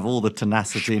 You can have all the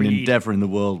tenacity and endeavour in the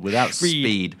world without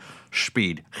speed.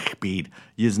 Speed.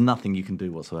 There's nothing you can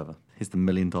do whatsoever. Here's the $1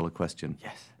 million question.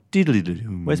 Yes.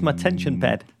 Diddly-doo-doom. Where's my tension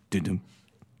bed? Doo-doom.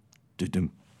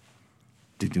 Doo-doom.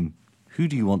 Doo-doom. Who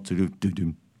do you want to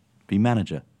do? Be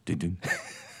manager. Doo-doom.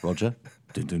 Roger.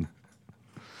 Doo-doom.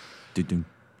 Doo-doom.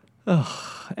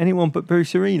 Oh, anyone but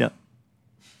Bruce Arena.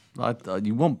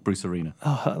 You want Bruce Arena?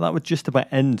 Oh, that would just about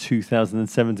end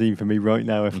 2017 for me right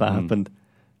now if that happened.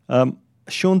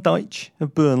 Sean Dyche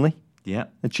of Burnley. Yeah.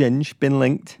 A Ginge, been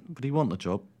linked. Would he want the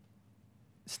job?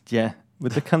 Yeah,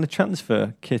 with the kind of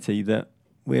transfer kitty that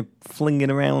we're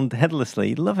flinging around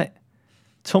headlessly. Love it.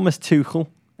 Thomas Tuchel,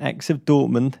 ex of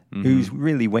Dortmund, who's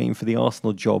really waiting for the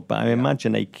Arsenal job, but I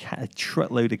imagine a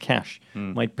truckload of cash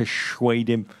might persuade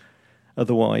him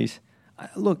otherwise.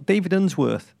 Look, David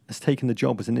Unsworth has taken the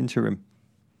job as an interim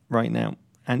right now,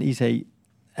 and he's a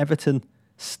Everton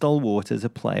stalwart as a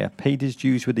player, paid his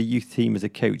dues with the youth team as a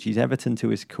coach. He's Everton to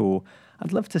his core.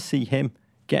 I'd love to see him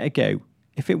get a go.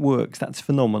 If it works, that's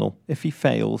phenomenal. If he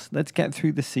fails, let's get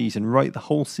through the season, write the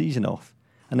whole season off,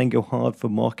 and then go hard for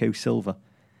Marco Silva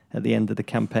at the end of the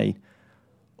campaign.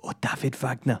 Or David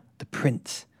Wagner, the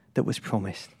prince that was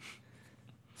promised.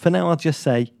 For now, I'll just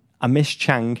say, I miss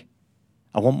Chang.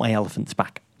 I want my elephants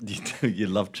back. You do. You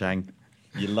love Chang.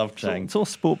 You love Chang. It's all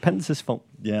Sport Pence's fault.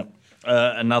 Yeah.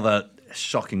 Another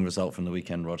shocking result from the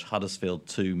weekend, Rog. Huddersfield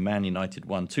 2, Man United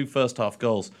 1. 2 first-half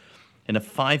goals in a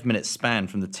 5-minute span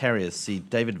from the Terriers see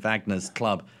David Wagner's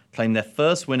club claim their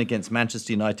first win against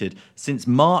Manchester United since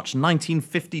March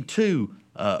 1952.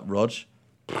 Rog.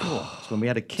 It's when we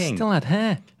had a king. Still had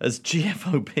hair. As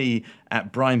GFOP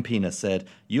at Brian Pina said,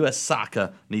 US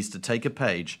soccer needs to take a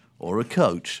page or a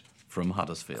coach from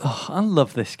Huddersfield. Oh, I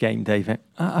love this game, David.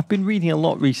 I've been reading a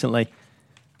lot recently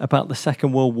about the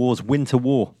Second World War's Winter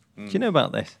War. Do you know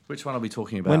about this? Which one are we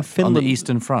talking about? On the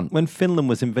Eastern Front. When Finland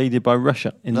was invaded by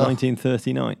Russia in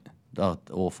 1939. Oh,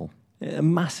 awful. A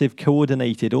massive,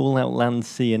 coordinated, all-out land,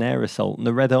 sea and air assault, and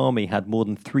the Red Army had more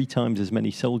than 3 times as many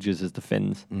soldiers as the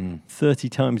Finns, 30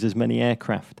 times as many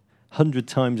aircraft, 100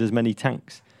 times as many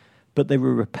tanks. But they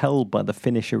were repelled by the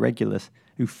Finnish irregulars,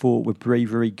 who fought with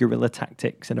bravery, guerrilla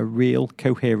tactics, and a real,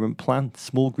 coherent plan.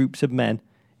 Small groups of men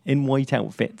in white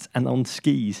outfits and on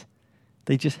skis.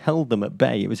 They just held them at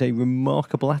bay. It was a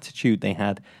remarkable attitude they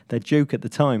had. Their joke at the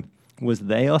time was,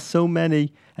 "They are so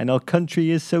many, and our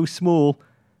country is so small.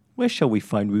 Where shall we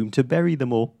find room to bury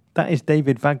them all?" That is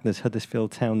David Wagner's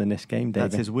Huddersfield Town in this game,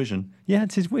 David. That's his vision. Yeah,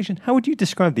 it's his vision. How would you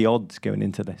describe the odds going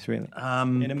into this, really?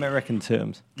 In American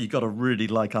terms. You got to really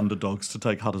like underdogs to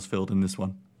take Huddersfield in this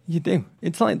one. You do.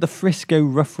 It's like the Frisco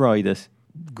Rough Riders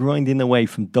grinding their way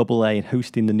from Double A and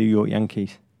hosting the New York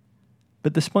Yankees.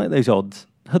 But despite those odds,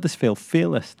 Huddersfield,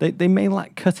 fearless. They may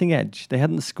lack cutting edge. They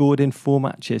hadn't scored in 4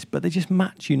 matches, but they just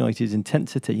match United's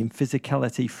intensity and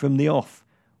physicality from the off.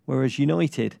 Whereas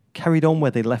United carried on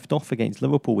where they left off against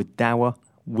Liverpool with dour,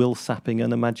 will-sapping,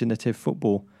 unimaginative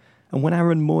football. And when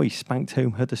Aaron Moy spanked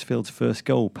home Huddersfield's first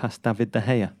goal past David De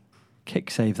Gea,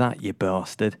 kick save that, you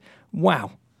bastard.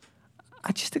 Wow.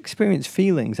 I just experienced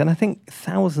feelings, and I think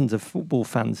thousands of football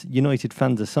fans, United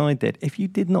fans aside, did. If you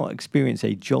did not experience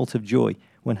a jolt of joy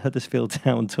when Huddersfield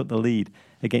Town took the lead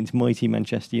against mighty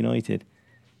Manchester United,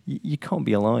 you can't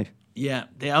be alive. Yeah,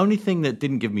 the only thing that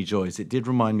didn't give me joy is it did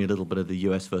remind me a little bit of the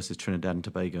US versus Trinidad and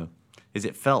Tobago. Is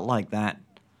it felt like that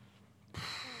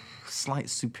slight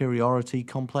superiority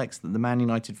complex that the Man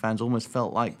United fans almost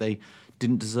felt like they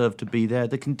didn't deserve to be there.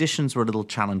 The conditions were a little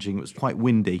challenging. It was quite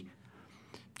windy.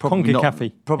 Probably a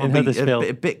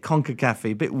bit CONCACAF,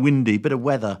 a bit windy, a bit of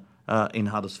weather in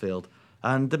Huddersfield.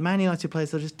 And the Man United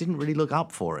players, they just didn't really look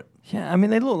up for it. Yeah, I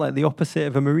mean, they look like the opposite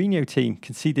of a Mourinho team.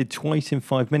 Conceded twice in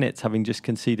 5 minutes, having just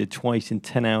conceded twice in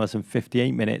 10 hours and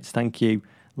 58 minutes. Thank you,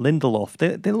 Lindelof.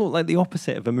 They look like the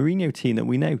opposite of a Mourinho team that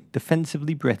we know.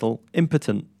 Defensively brittle,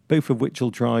 impotent, both of which will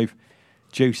drive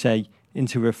Jose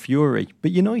into a fury.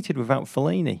 But United without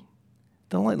Fellaini,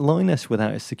 they're like Linus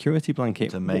without a security blanket.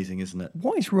 It's amazing, isn't it?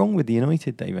 What is wrong with the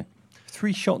United, David?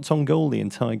 3 shots on goal the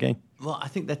entire game. Well, I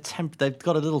think they've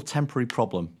got a little temporary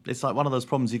problem. It's like one of those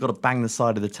problems you've got to bang the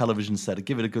side of the television set and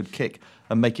give it a good kick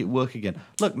and make it work again.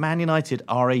 Look, Man United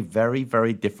are a very,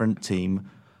 very different team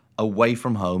away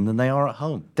from home than they are at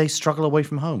home. They struggle away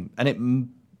from home, and it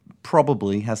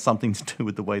probably has something to do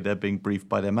with the way they're being briefed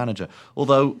by their manager.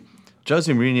 Although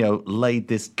Jose Mourinho laid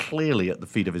this clearly at the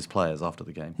feet of his players after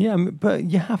the game. Yeah,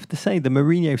 but you have to say the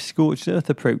Mourinho scorched earth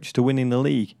approach to winning the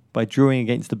league by drawing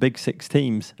against the big 6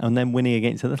 teams and then winning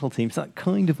against the little teams, that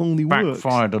kind of only works.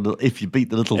 Backfired if you beat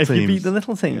the little teams. If you beat the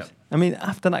little teams. Yeah. I mean,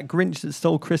 after that Grinch that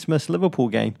stole Christmas Liverpool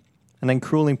game and then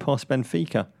crawling past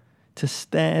Benfica to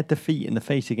stare defeat in the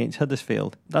face against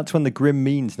Huddersfield, that's when the grim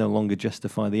means no longer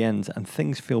justify the ends, and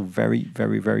things feel very,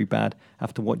 very, very bad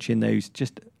after watching those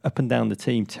just up and down the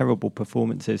team, terrible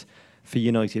performances for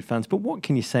United fans. But what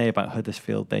can you say about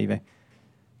Huddersfield, Davey?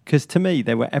 Because to me,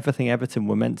 they were everything Everton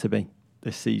were meant to be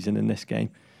this season in this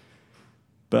game,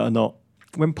 but are not.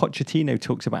 When Pochettino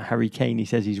talks about Harry Kane, he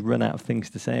says he's run out of things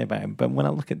to say about him. But when I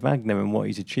look at Wagner and what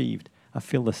he's achieved, I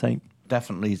feel the same.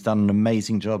 Definitely, he's done an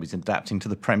amazing job. He's adapting to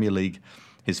the Premier League,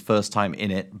 his first time in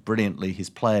it, brilliantly. His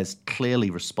players clearly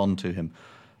respond to him.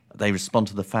 They respond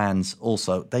to the fans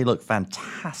also. They look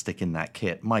fantastic in that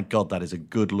kit. My God, that is a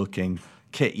good-looking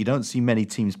kit. You don't see many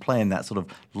teams playing that sort of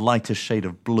lighter shade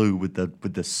of blue with the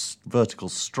vertical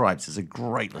stripes. It's a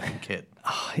great-looking kit.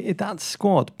 That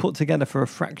squad put together for a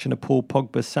fraction of Paul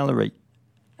Pogba's salary.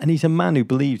 And he's a man who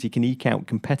believes he can eke out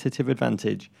competitive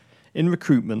advantage in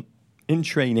recruitment, in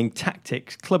training,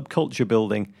 tactics, club culture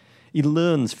building. He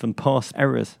learns from past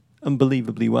errors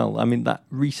unbelievably well. I mean, that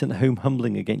recent home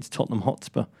humbling against Tottenham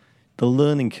Hotspur, the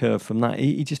learning curve from that,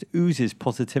 he just oozes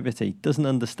positivity, doesn't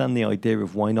understand the idea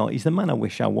of why not. He's the man I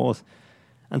wish I was.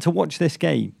 And to watch this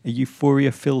game, a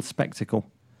euphoria-filled spectacle,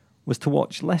 was to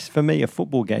watch less for me a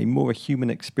football game, more a human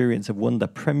experience of wonder,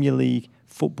 Premier League,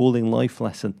 footballing life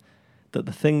lesson, that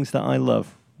the things that I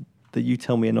love, that you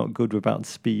tell me are not good without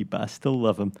speed, but I still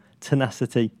love them,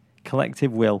 tenacity,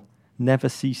 collective will, never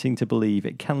ceasing to believe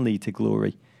it can lead to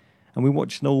glory. And we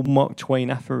watched an old Mark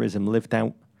Twain aphorism lived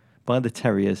out by the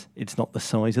Terriers. It's not the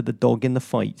size of the dog in the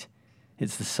fight,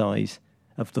 it's the size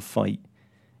of the fight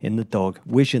in the dog.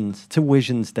 Visions to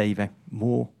Visions, Davey.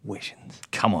 More Visions.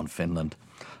 Come on, Finland.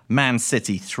 Man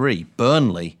City 3,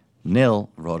 Burnley 0.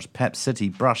 Rog, Pep City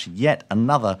brush yet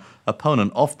another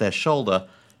opponent off their shoulder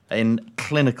in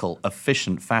clinical,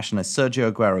 efficient fashion. A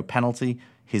Sergio Aguero penalty,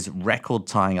 his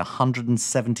record-tying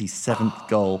 177th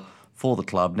goal for the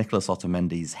club. Nicolas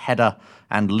Otamendi's header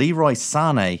and Leroy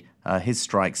Sané, his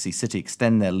strike see City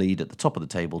extend their lead at the top of the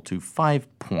table to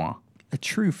 5 points. A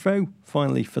true foe,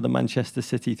 finally, for the Manchester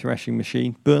City thrashing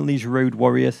machine. Burnley's Road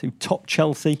Warriors, who topped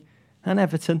Chelsea and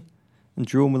Everton and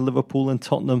drawn with Liverpool and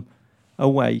Tottenham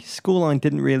away. Scoreline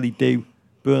didn't really do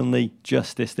Burnley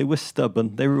justice. They were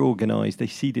stubborn, they were organised, they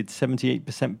ceded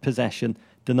 78% possession,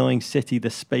 denying City the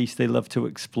space they love to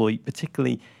exploit,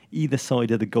 particularly either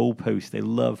side of the goalpost. They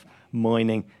love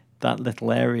mining that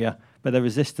little area. But their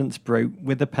resistance broke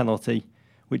with a penalty,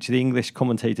 which the English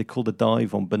commentator called a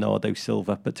dive on Bernardo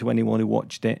Silva. But to anyone who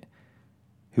watched it,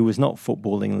 who was not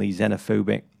footballingly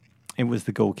xenophobic, it was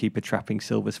the goalkeeper trapping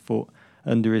Silva's foot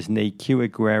under his knee. Q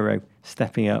Aguero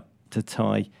stepping up to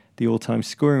tie the all-time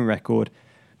scoring record.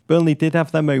 Burnley did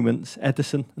have their moments.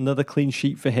 Ederson, another clean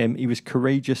sheet for him. He was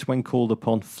courageous when called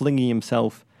upon, flinging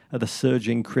himself at the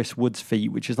surging Chris Wood's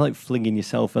feet, which is like flinging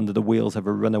yourself under the wheels of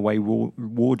a runaway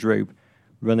wardrobe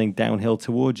running downhill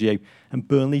towards you. And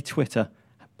Burnley Twitter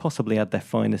possibly had their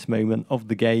finest moment of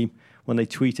the game when they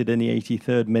tweeted in the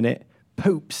 83rd minute,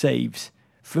 "Pope saves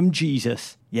from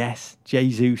Jesus." Yes,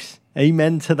 Jesus.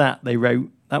 Amen to that, they wrote.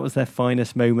 That was their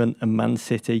finest moment, and Man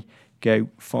City go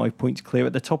 5 points clear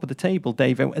at the top of the table,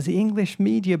 Dave. As the English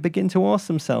media begin to ask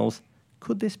themselves,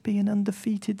 could this be an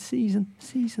undefeated season?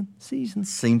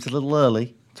 Seems a little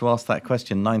early to ask that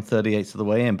question, 9:38 of the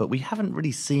way in, but we haven't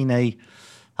really seen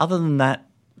other than that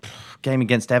game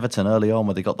against Everton early on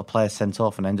where they got the player sent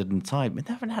off and ended in tie. They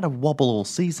haven't had a wobble all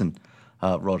season,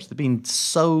 Rog. They've been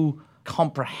so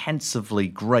comprehensively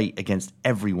great against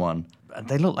everyone.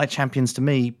 They look like champions to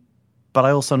me, but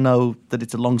I also know that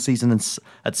it's a long season and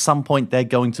at some point they're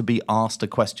going to be asked a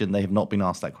question. They have not been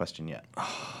asked that question yet.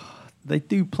 They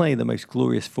do play the most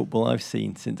glorious football I've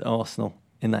seen since Arsenal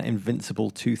in that invincible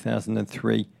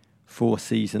 2003-04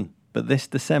 season. But this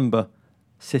December,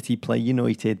 City play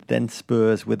United, then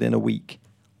Spurs within a week.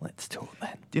 Let's talk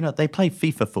then. Do you know, they play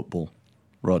FIFA football,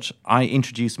 Rog. I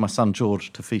introduced my son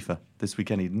George to FIFA this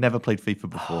weekend. He'd never played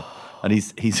FIFA before. And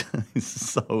he's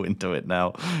so into it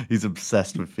now. He's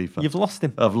obsessed with FIFA. You've lost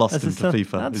him. I've lost him to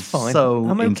FIFA. That's he's fine. So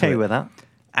I'm okay into with that.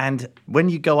 And when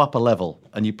you go up a level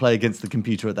and you play against the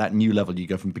computer at that new level, you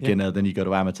go from beginner, then you go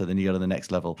to amateur, then you go to the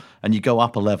next level, and you go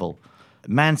up a level.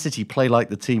 Man City play like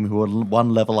the team who are one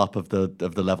level up of the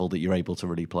level that you're able to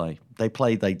really play.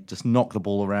 They just knock the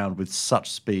ball around with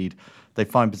such speed. They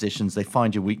find positions, they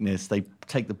find your weakness, they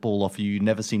take the ball off you. You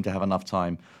never seem to have enough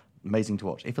time. Amazing to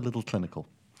watch, if a little clinical.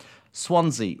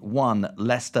 Swansea 1,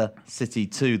 Leicester City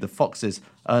 2. The Foxes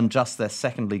earned just their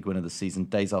second league win of the season,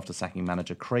 days after sacking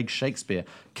manager Craig Shakespeare.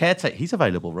 He's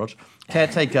available, Rog.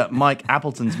 Caretaker Mike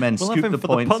Appleton's men scooped the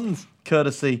points,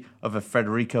 courtesy of a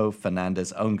Federico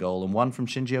Fernandez own goal and one from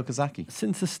Shinji Okazaki.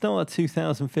 Since the start of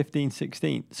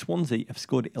 2015-16, Swansea have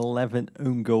scored 11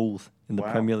 own goals in the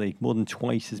Premier League, more than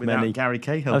twice as many. Gary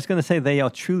Cahill. I was going to say they are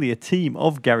truly a team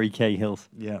of Gary Cahills.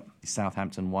 Yeah.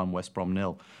 Southampton 1, West Brom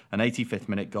 0. An 85th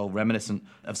minute goal reminiscent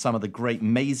of some of the great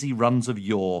mazy runs of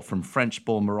yore from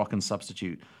French-born Moroccan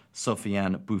substitute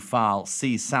Sofiane Boufal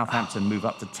sees Southampton move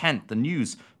up to 10th. The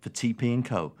news for TP &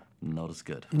 Co. not as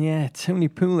good. Yeah, Tony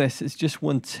Pulis has just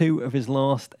won 2 of his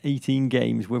last 18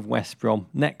 games with West Brom.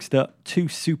 Next up, 2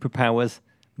 superpowers.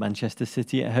 Manchester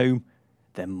City at home,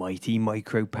 their mighty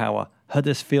micro-power,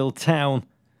 Huddersfield Town.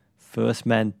 First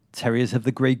men, Terriers of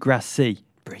the Grey Grass Sea,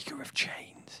 breaker of chains.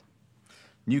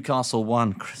 Newcastle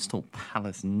 1, Crystal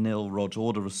Palace 0. Rog,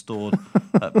 order restored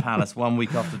at Palace 1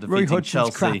 week after defeating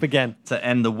Chelsea crap again. to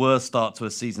end the worst start to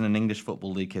a season in English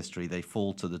Football League history. They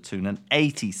fall to the tune. An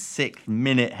 86th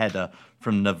minute header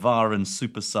from Navarran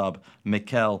super sub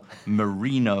Mikel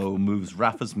Merino moves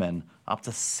Rafa's men up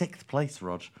to 6th place,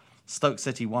 Rog. Stoke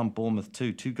City 1, Bournemouth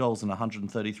 2. 2 goals in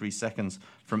 133 seconds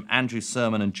from Andrew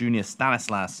Sermon and Junior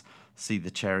Stanislas see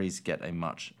the Cherries get a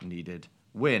much-needed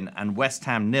win. And West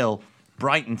Ham 0,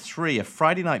 Brighton 3. A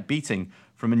Friday night beating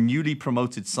from a newly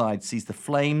promoted side sees the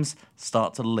Flames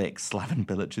start to lick Slaven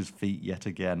Bilic's feet yet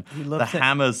again. The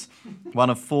Hammers, one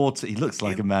of 4... he looks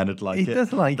like a man who'd like it. He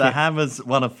does like it. The Hammers,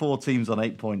 one of 4 teams on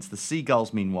 8 points. The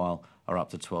Seagulls, meanwhile, are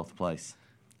up to 12th place.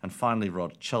 And finally,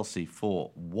 Rod, Chelsea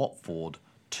 4, Watford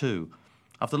 2.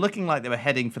 After looking like they were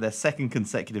heading for their second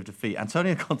consecutive defeat,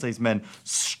 Antonio Conte's men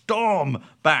storm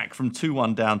back from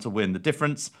 2-1 down to win. The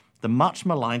difference, the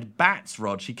much-maligned Bats,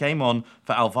 Rog. He came on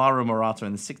for Alvaro Morata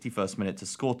in the 61st minute to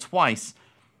score twice,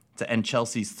 to end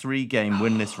Chelsea's 3-game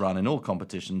winless run in all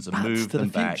competitions and move them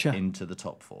back into the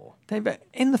top 4. David,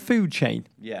 in the food chain,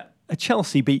 Yeah. a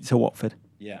Chelsea beats a Watford.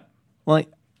 Yeah. Like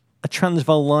a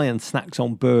Transvaal lion snacks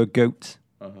on Boer goats.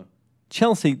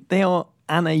 Chelsea, they are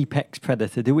an apex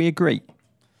predator, do we agree?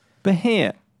 But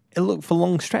here, it looked for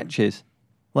long stretches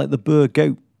like the Boer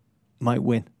goat might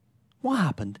win. What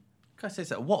happened? Can I say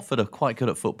that? Watford are quite good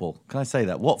at football. Can I say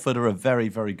that? Watford are a very,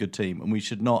 very good team, and we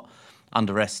should not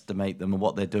underestimate them and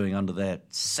what they're doing under their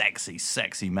sexy,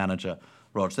 sexy manager,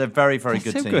 Rog. They're very, very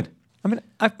good so team. Good. I mean,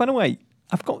 by the way,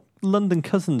 I've got London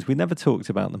cousins. We never talked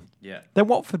about them. Yeah. They're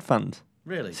Watford fans.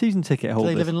 Really? Season ticket Do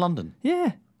holders. they live in London?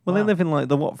 Yeah. Well, Wow. they live in like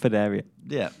the Watford area.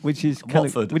 Yeah. Which is kind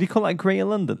Watford. of, would you call that Greater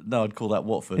London? No, I'd call that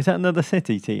Watford. Is that another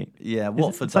city to you? Yeah,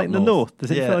 Watford's it's like up the north.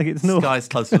 Does it feel like it's north? Sky's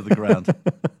closer to the ground.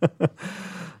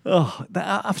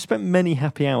 I've spent many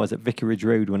happy hours at Vicarage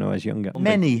Road when I was younger.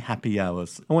 Many happy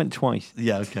hours. I went twice.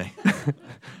 Yeah, okay. I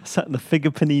sat in the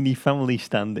Figure Panini family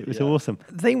stand. It was awesome.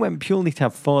 They went purely to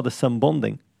have father-son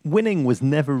bonding. Winning was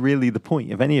never really the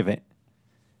point of any of it.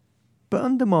 But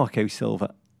under Marco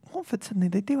Silva, Watford suddenly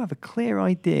they do have a clear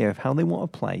idea of how they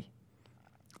want to play.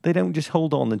 They don't just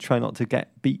hold on and try not to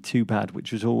get beat too bad,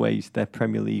 which was always their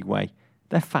Premier League way.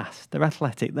 They're fast, they're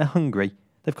athletic, they're hungry.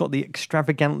 They've got the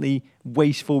extravagantly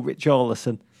wasteful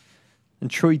Richarlison and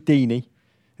Troy Deeney,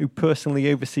 who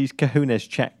personally oversees Kahuna's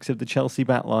checks of the Chelsea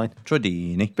backline.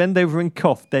 Trodini. Bend over and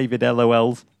cough, David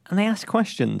LOLs. And they ask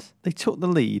questions. They took the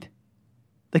lead.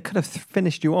 They could have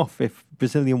finished you off if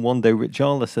Brazilian Wando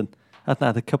Richarlison hadn't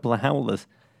had a couple of howlers.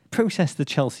 Process the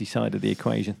Chelsea side of the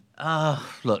equation.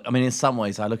 Look, I mean, in some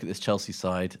ways, I look at this Chelsea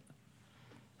side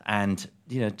and,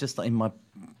 just like in my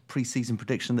pre-season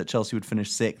prediction that Chelsea would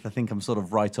finish 6th, I think I'm sort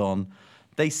of right on.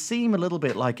 They seem a little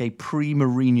bit like a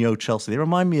pre-Mourinho Chelsea. They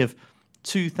remind me of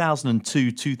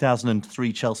 2002,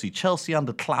 2003 Chelsea. Chelsea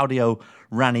under Claudio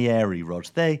Ranieri, Rog.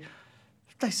 They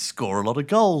score a lot of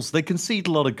goals. They concede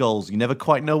a lot of goals. You never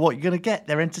quite know what you're going to get.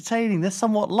 They're entertaining. They're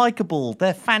somewhat likeable.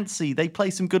 They're fancy. They play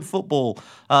some good football.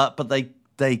 But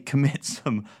they commit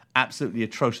some absolutely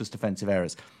atrocious defensive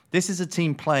errors. This is a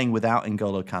team playing without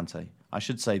N'Golo Kante. I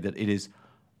should say that it is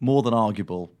more than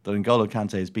arguable that N'Golo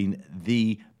Kante has been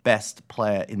the best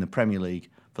player in the Premier League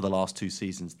for the last 2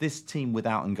 seasons. This team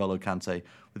without N'Golo Kante,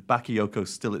 with Bakayoko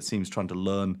still, it seems, trying to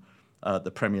learn the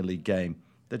Premier League game,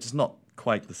 they're just not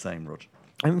quite the same, Rog.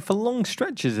 And for long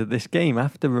stretches of this game, I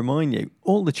have to remind you,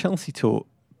 all the Chelsea talk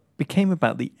became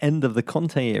about the end of the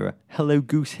Conte era. Hello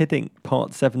Goose Hiddink,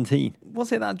 part 17.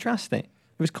 Was it that drastic?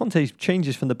 It was Conte's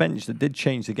changes from the bench that did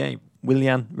change the game.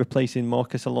 Willian replacing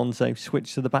Marcus Alonso,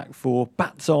 switch to the back 4,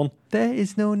 bats on. There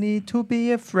is no need to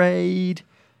be afraid.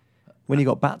 When you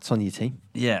got bats on your team.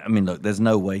 Yeah, I mean, look, there's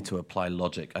no way to apply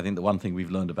logic. I think the one thing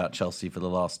we've learned about Chelsea for the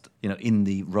last, in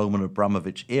the Roman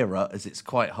Abramovich era is it's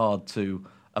quite hard to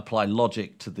apply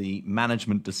logic to the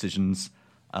management decisions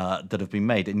that have been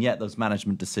made. And yet those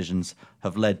management decisions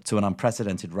have led to an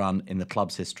unprecedented run in the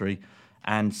club's history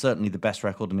and certainly the best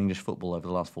record in English football over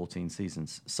the last 14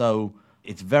 seasons. So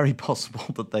it's very possible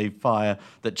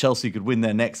that Chelsea could win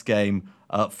their next game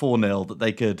 4-0, that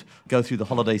they could go through the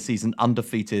holiday season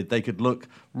undefeated, they could look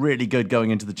really good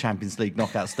going into the Champions League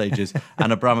knockout stages,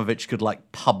 and Abramovich could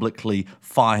publicly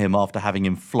fire him after having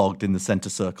him flogged in the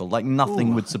centre circle.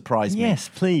 Nothing would surprise me. Yes,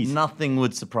 please. Nothing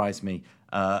would surprise me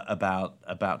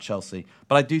about Chelsea.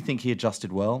 But I do think he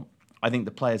adjusted well. I think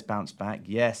the players bounced back.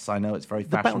 Yes, I know it's very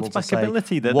fashionable to say. The bounce-back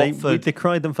ability that we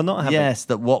decried them for not having. Yes,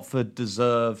 that Watford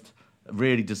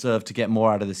really deserved to get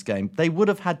more out of this game. They would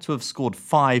have had to have scored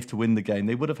 5 to win the game.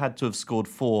 They would have had to have scored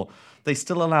 4. They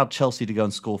still allowed Chelsea to go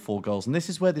and score 4 goals. And this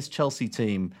is where this Chelsea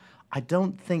team, I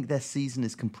don't think their season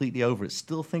is completely over.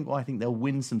 I think they'll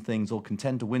win some things or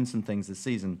contend to win some things this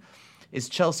season, is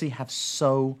Chelsea have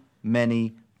so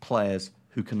many players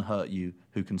who can hurt you,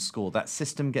 who can score. That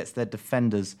system gets their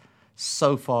defenders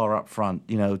so far up front.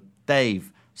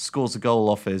 Dave scores a goal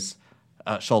off his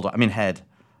head.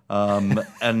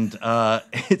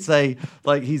 It's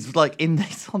he's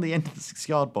on the end of the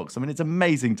 6-yard box. I mean, it's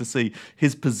amazing to see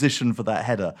his position for that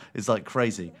header is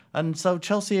crazy. And so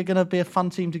Chelsea are going to be a fun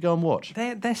team to go and watch.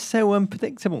 They're so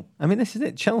unpredictable. I mean, this is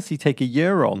it. Chelsea take a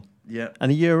year on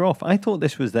and a year off. I thought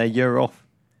this was their year off,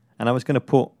 and I was going to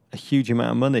put a huge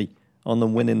amount of money on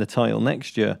them winning the title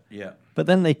next year. Yeah. But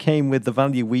then they came with the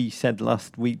value we said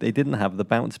last week they didn't have, the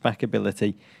bounce back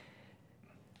ability.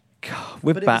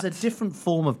 But it was a different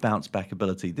form of bounce-back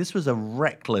ability. This was a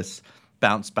reckless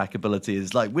bounce-back ability.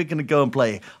 It's we're going to go and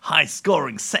play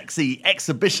high-scoring, sexy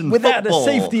exhibition without football. a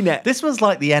safety net. This was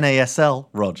like the NASL,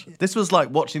 Rog. This was like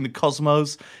watching the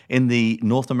Cosmos in the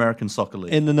North American Soccer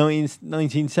League. In the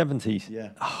 1970s. Yeah.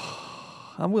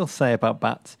 I will say about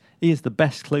bats, He is the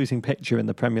best closing pitcher in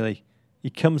the Premier League. He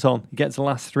comes on, he gets the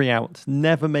last 3 outs,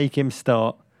 never make him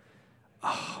start.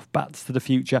 Oh, bats to the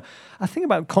future. I think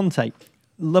about Conte.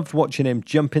 Loved watching him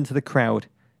jump into the crowd.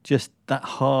 Just that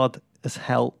hard as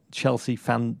hell Chelsea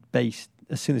fan base.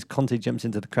 As soon as Conte jumps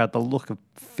into the crowd, the look of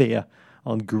fear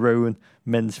on grown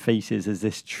men's faces as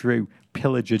this true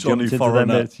pillager jumps into their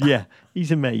midst. Yeah,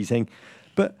 he's amazing.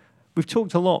 But we've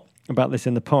talked a lot about this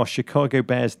in the past. Chicago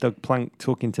Bears' Doug Plank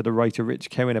talking to the writer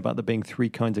Rich Cohen about there being 3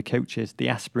 kinds of coaches: the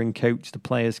aspirin coach, the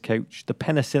players coach, the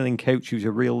penicillin coach who's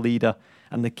a real leader,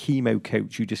 and the chemo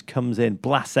coach who just comes in,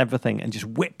 blasts everything and just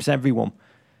whips everyone.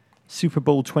 Super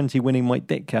Bowl 20 winning Mike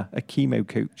Ditka, a chemo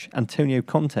coach. Antonio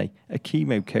Conte, a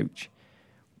chemo coach.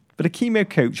 But a chemo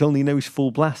coach only knows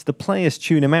full blast. The players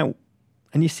tune him out.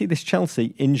 And you see this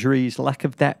Chelsea, injuries, lack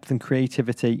of depth and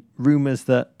creativity, rumours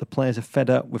that the players are fed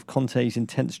up with Conte's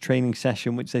intense training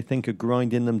session, which they think are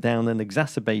grinding them down and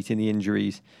exacerbating the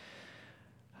injuries.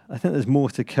 I think there's more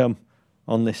to come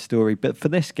on this story. But for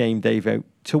this game, Davo,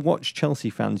 to watch Chelsea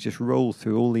fans just roll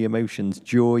through all the emotions,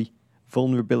 joy,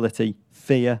 vulnerability,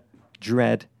 fear,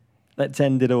 dread, let's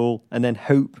end it all, and then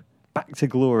hope, back to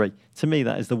glory. To me,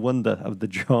 that is the wonder of the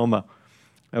drama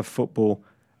of football.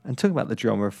 And talking about the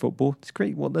drama of football, it's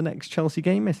great what the next Chelsea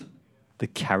game is. The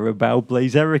Carabao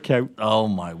Blazerico. Oh,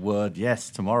 my word.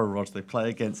 Yes, tomorrow, Rog, they play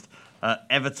against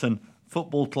Everton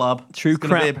Football Club. True crap.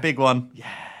 It's going to be a big one.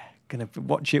 Yeah, going to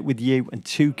watch it with you and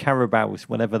 2 Carabaos,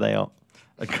 whatever they are.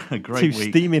 A great 2 week.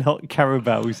 steaming hot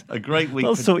Carabaos. A great week.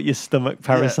 I'll sort your stomach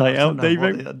parasite out,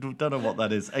 David. I don't know what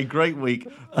that is. A great week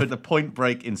for the Point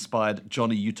Break-inspired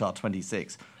Johnny Utah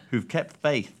 26, who've kept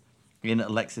faith in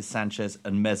Alexis Sanchez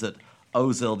and Mesut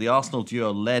Ozil. The Arsenal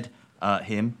duo led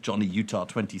him, Johnny Utah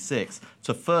 26,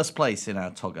 to first place in our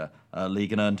Togga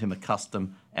league and earned him a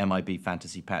custom MIB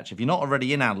fantasy patch. If you're not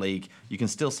already in our league, you can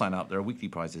still sign up. There are weekly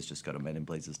prizes. Just go to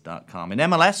meninblazers.com. In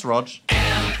MLS, Rog.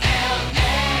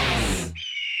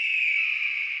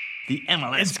 The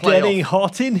MLS It's playoff getting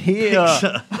hot in here.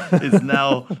 picture is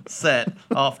now set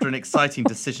after an exciting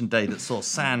decision day that saw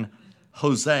San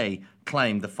Jose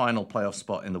claim the final playoff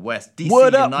spot in the West. DC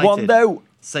Word up, United Wando.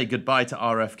 say goodbye to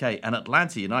RFK, and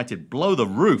Atlanta United blow the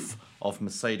roof off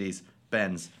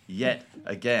Mercedes-Benz yet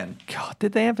again. God,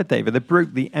 did they ever, David? They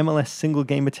broke the MLS single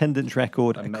game attendance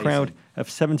record. Amazing. A crowd of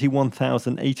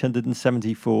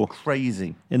 71,874.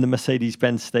 Crazy. In the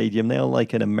Mercedes-Benz Stadium. They are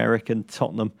like an American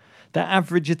Tottenham. Their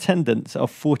average attendance of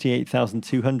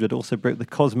 48,200 also broke the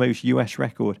Cosmos US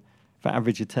record for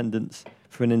average attendance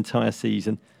for an entire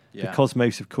season. Yeah. The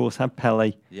Cosmos, of course, had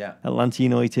Pele. Yeah. Atlanta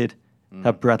United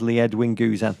had Bradley Edwin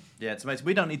Guzan. Yeah, it's amazing.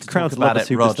 We don't need to Crowds talk about love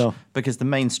a it, Rog, superstar. because the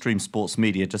mainstream sports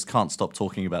media just can't stop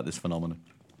talking about this phenomenon.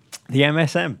 The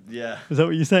MSM. Yeah. Is that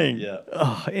what you're saying? Yeah.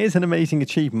 Oh, it is an amazing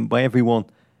achievement by everyone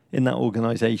in that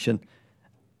organisation.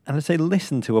 And I'd say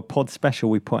listen to a pod special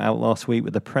we put out last week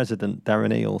with the president,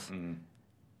 Darren Eales.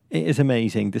 It is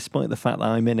amazing. Despite the fact that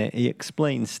I'm in it, he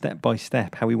explains step by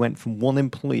step how he went from 1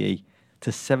 employee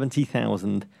to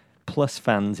 70,000 plus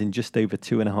fans in just over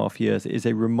 2.5 years. It is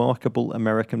a remarkable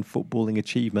American footballing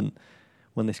achievement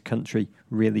when this country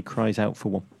really cries out for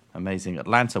one. Amazing.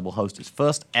 Atlanta will host its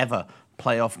first ever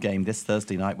playoff game this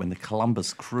Thursday night when the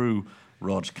Columbus Crew,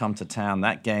 Rog, come to town.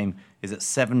 That game is at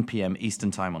 7 p.m.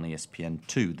 Eastern Time on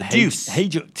ESPN2. The Deuce.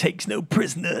 Hayjuk takes no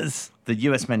prisoners. The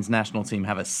US men's national team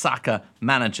have a soccer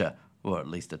manager, or at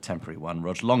least a temporary one,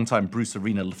 Rog. Longtime Bruce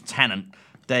Arena lieutenant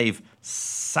Dave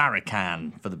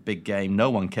Sarakan for the big game no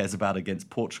one cares about against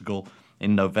Portugal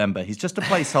in November. He's just a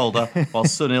placeholder while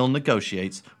Sunil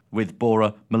negotiates with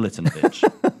Bora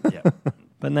Milutinovic. Yeah.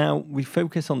 But now we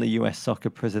focus on the US soccer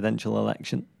presidential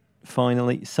election.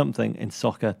 Finally, something in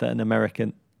soccer that an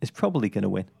American is probably going to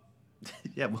win.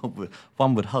 Yeah, well,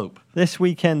 one would hope. This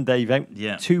weekend, Dave,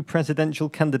 Yeah. 2 presidential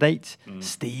candidates,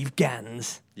 Steve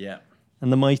Gans Yeah.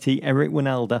 and the mighty Eric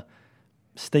Winalda,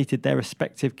 stated their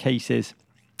respective cases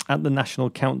at the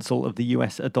National Council of the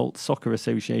US Adult Soccer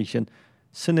Association.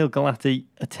 Sunil Gulati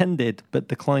attended but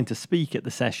declined to speak at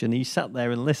the session. He sat there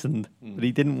and listened, but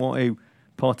he didn't want to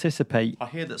participate. I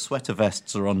hear that sweater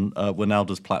vests are on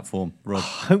Ronaldo's platform, Rog. I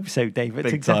hope so, Dave. It's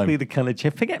Big exactly time. the kind of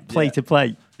chip. Forget play to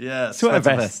play. Yeah, Sweater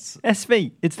vests.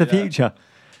 SV, it's the Yeah. future.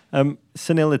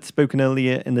 Sunil had spoken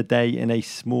earlier in the day in a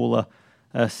smaller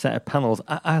set of panels.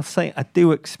 I'll say I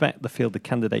do expect the field of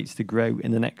candidates to grow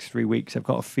in the next 3 weeks. I've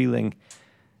got a feeling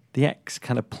the ex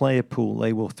kind of player pool,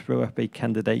 they will throw up a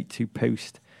candidate to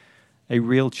post a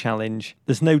real challenge.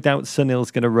 There's no doubt Sunil's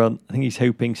going to run. I think he's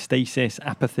hoping stasis,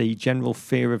 apathy, general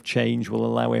fear of change will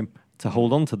allow him to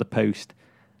hold on to the post.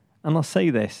 And I'll say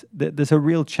this, that there's a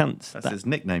real chance That's his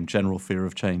nickname, General Fear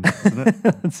of Change, isn't it?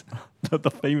 that's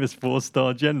the famous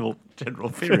 4-star general. General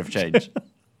Fear of Change.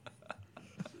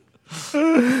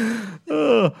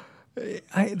 We're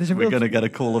going to get a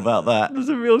call about that. There's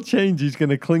a real change he's going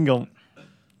to cling on.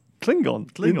 Cling on?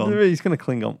 He's going to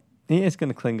cling on. He is going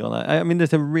to cling on. I mean,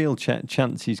 there's a real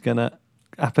chance he's going to...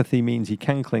 Apathy means he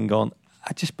can cling on.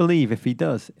 I just believe if he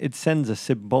does, it sends a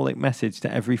symbolic message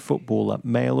to every footballer,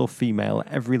 male or female, at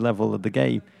every level of the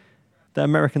game, that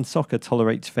American soccer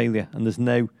tolerates failure and there's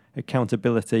no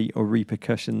accountability or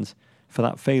repercussions for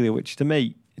that failure, which to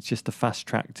me, it's just a fast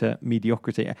track to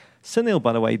mediocrity. Sunil,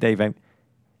 by the way, Dave,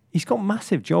 he's got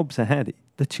massive jobs ahead.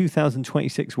 The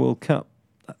 2026 World Cup,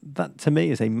 that to me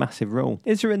is a massive role.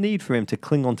 Is there a need for him to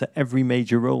cling on to every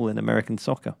major role in American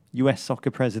soccer? US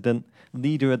soccer president,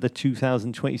 leader of the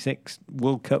 2026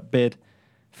 World Cup bid,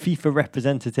 FIFA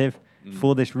representative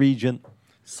for this region.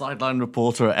 Sideline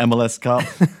reporter at MLS Cup.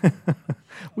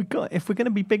 If we're going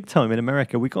to be big time in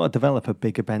America, we've got to develop a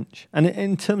bigger bench. And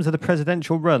in terms of the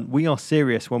presidential run, we are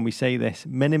serious when we say this.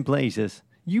 Men in Blazers,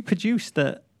 you produced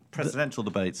the... Presidential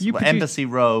debates. Embassy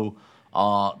Row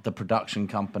are the production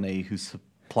company who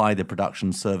supply the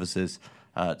production services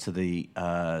to the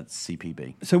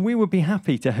CPB. So we would be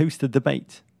happy to host the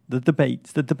debates.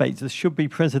 There should be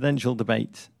presidential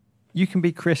debates. You can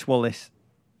be Chris Wallace.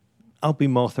 I'll be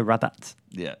Martha Radat.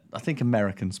 Yeah, I think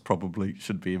Americans probably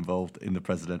should be involved in the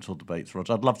presidential debates,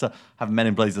 Roger. I'd love to have Men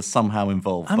in Blazers somehow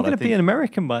involved. I'm going to be an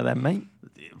American by then, mate.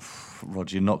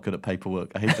 Roger, you're not good at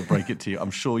paperwork. I hate to break it to you.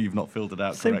 I'm sure you've not filled it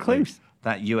out so correctly. Close.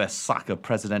 That US soccer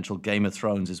presidential Game of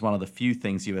Thrones is one of the few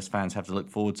things US fans have to look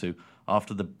forward to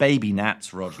after the baby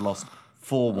Nats, Rog, lost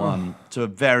 4-1 to a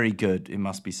very good, it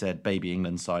must be said, baby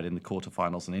England side in the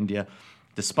quarterfinals in India.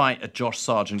 Despite a Josh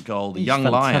Sargent goal, the young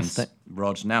fantastic. Lions,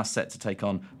 Rog, now set to take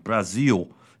on Brazil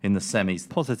in the semis.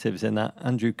 Positives in that.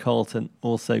 Andrew Carlton,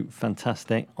 also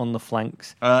fantastic on the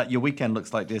flanks. Your weekend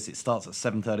looks like this. It starts at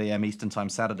 7:30 a.m. Eastern Time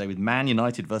Saturday with Man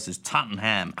United versus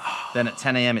Tottenham. Then at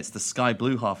 10 a.m. it's the Sky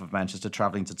Blue half of Manchester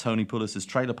travelling to Tony Pulis's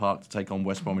trailer park to take on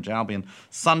West Bromwich Albion.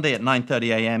 Sunday at 9:30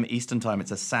 a.m. Eastern Time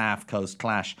it's a South Coast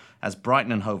clash as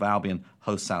Brighton and Hove Albion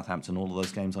host Southampton. All of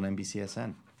those games on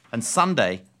NBCSN. And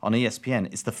Sunday on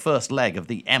ESPN is the first leg of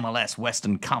the MLS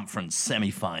Western Conference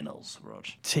semi-finals, Rog.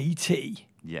 TT.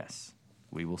 Yes,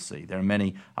 we will see. There are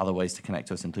many other ways to connect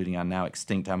to us, including our now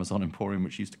extinct Amazon Emporium,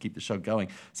 which used to keep the show going.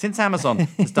 Since Amazon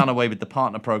has done away with the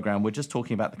partner program, we're just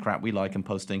talking about the crap we like and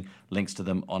posting links to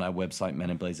them on our website,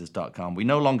 meninblazers.com. We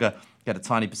no longer get a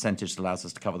tiny percentage that allows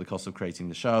us to cover the cost of creating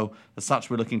the show. As such,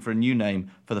 we're looking for a new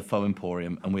name for the Faux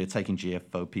Emporium, and we are taking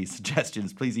GFOP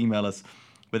suggestions. Please email us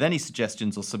with any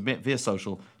suggestions or submit via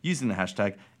social using the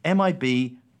hashtag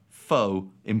MIBFaux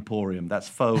Emporium. That's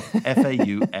faux,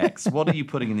 F-A-U-X. What are you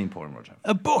putting in the Emporium, Roger?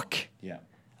 A book. Yeah.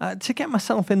 To get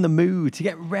myself in the mood, to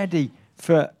get ready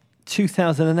for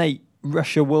 2008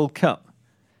 Russia World Cup.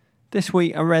 This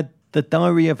week I read The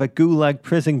Diary of a Gulag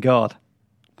Prison Guard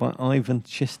by Ivan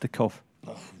Chistakov.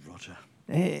 Oh, Roger.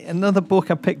 Another book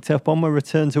I picked up on my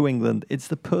return to England. It's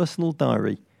the personal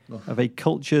diary of a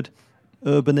cultured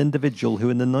urban individual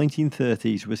who in the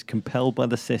 1930s was compelled by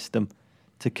the system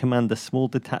to command a small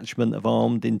detachment of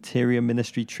armed interior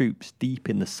ministry troops deep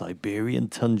in the Siberian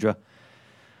tundra.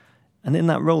 And in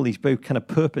that role, he's both kind of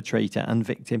perpetrator and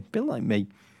victim, a bit like me.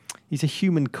 He's a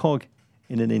human cog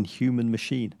in an inhuman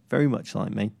machine, very much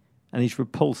like me. And he's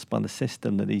repulsed by the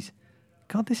system that he's...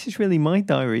 God, this is really my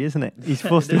diary, isn't it? He's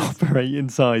forced to operate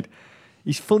inside.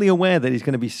 He's fully aware that he's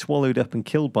going to be swallowed up and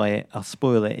killed by it. I'll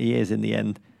spoil it, he is in the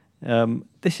end.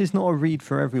 This is not a read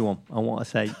for everyone, I want to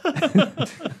say.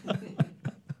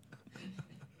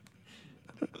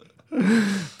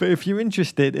 But if you're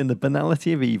interested in The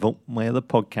Banality of Evil, my other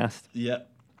podcast,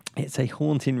 it's a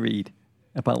haunting read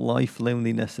about life,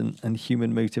 loneliness, and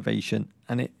human motivation.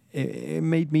 And it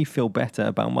made me feel better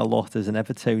about my lot as an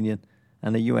Evertonian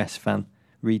and a US fan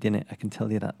reading it. I can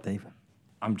tell you that, Dave.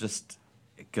 I'm just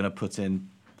going to put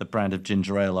in the brand of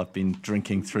ginger ale I've been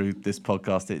drinking through this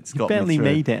podcast. It's got barely me through.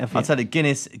 Made it, have you? I'll tell you,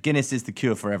 Guinness is the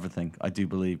cure for everything, I do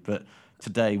believe. But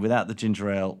today, without the ginger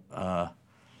ale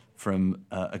from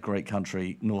a great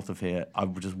country north of here, I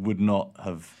just would not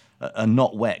have, a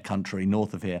not wet country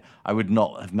north of here, I would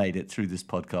not have made it through this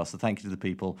podcast. So thank you to the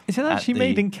people. Is it actually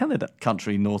made in Canada?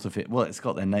 Country north of here. Well, it's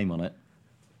got their name on it.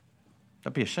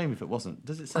 That'd be a shame if it wasn't.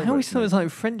 Does it say? I always thought it was like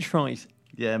French fries.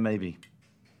 Yeah, maybe.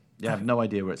 You have no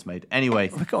idea where it's made. Anyway,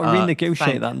 We've got to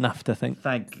renegotiate that NAFTA thing.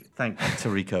 Thank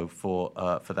Tarico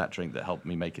for that drink that helped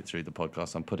me make it through the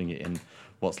podcast. I'm putting it in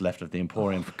what's left of the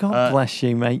Emporium. God bless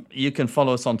you, mate. You can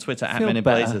follow us on Twitter at Feel Men in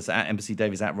better. Blazers, at Embassy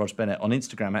Davies, at Rog Bennett, on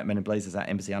Instagram at Men in Blazers, at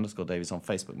Embassy_Davies, on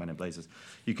Facebook Men in Blazers.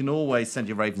 You can always send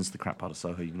your ravens to the crap part of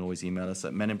Soho. You can always email us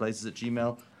at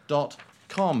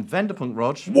meninblazers@gmail.com. Venderpunk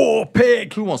Rog. War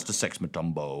pig. Who wants to sex my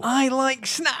Dumbo? I like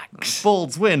snacks.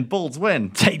 Balls win.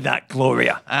 Take that,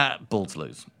 Gloria. Balls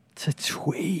lose. To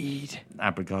Tweed.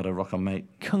 Abrigado, rock on, mate.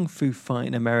 Kung Fu fight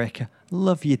in America.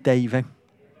 Love you, Davo.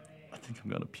 I think I'm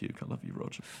going to puke. I love you,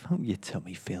 Roger. Hope your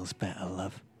tummy feels better,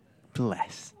 love.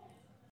 Bless.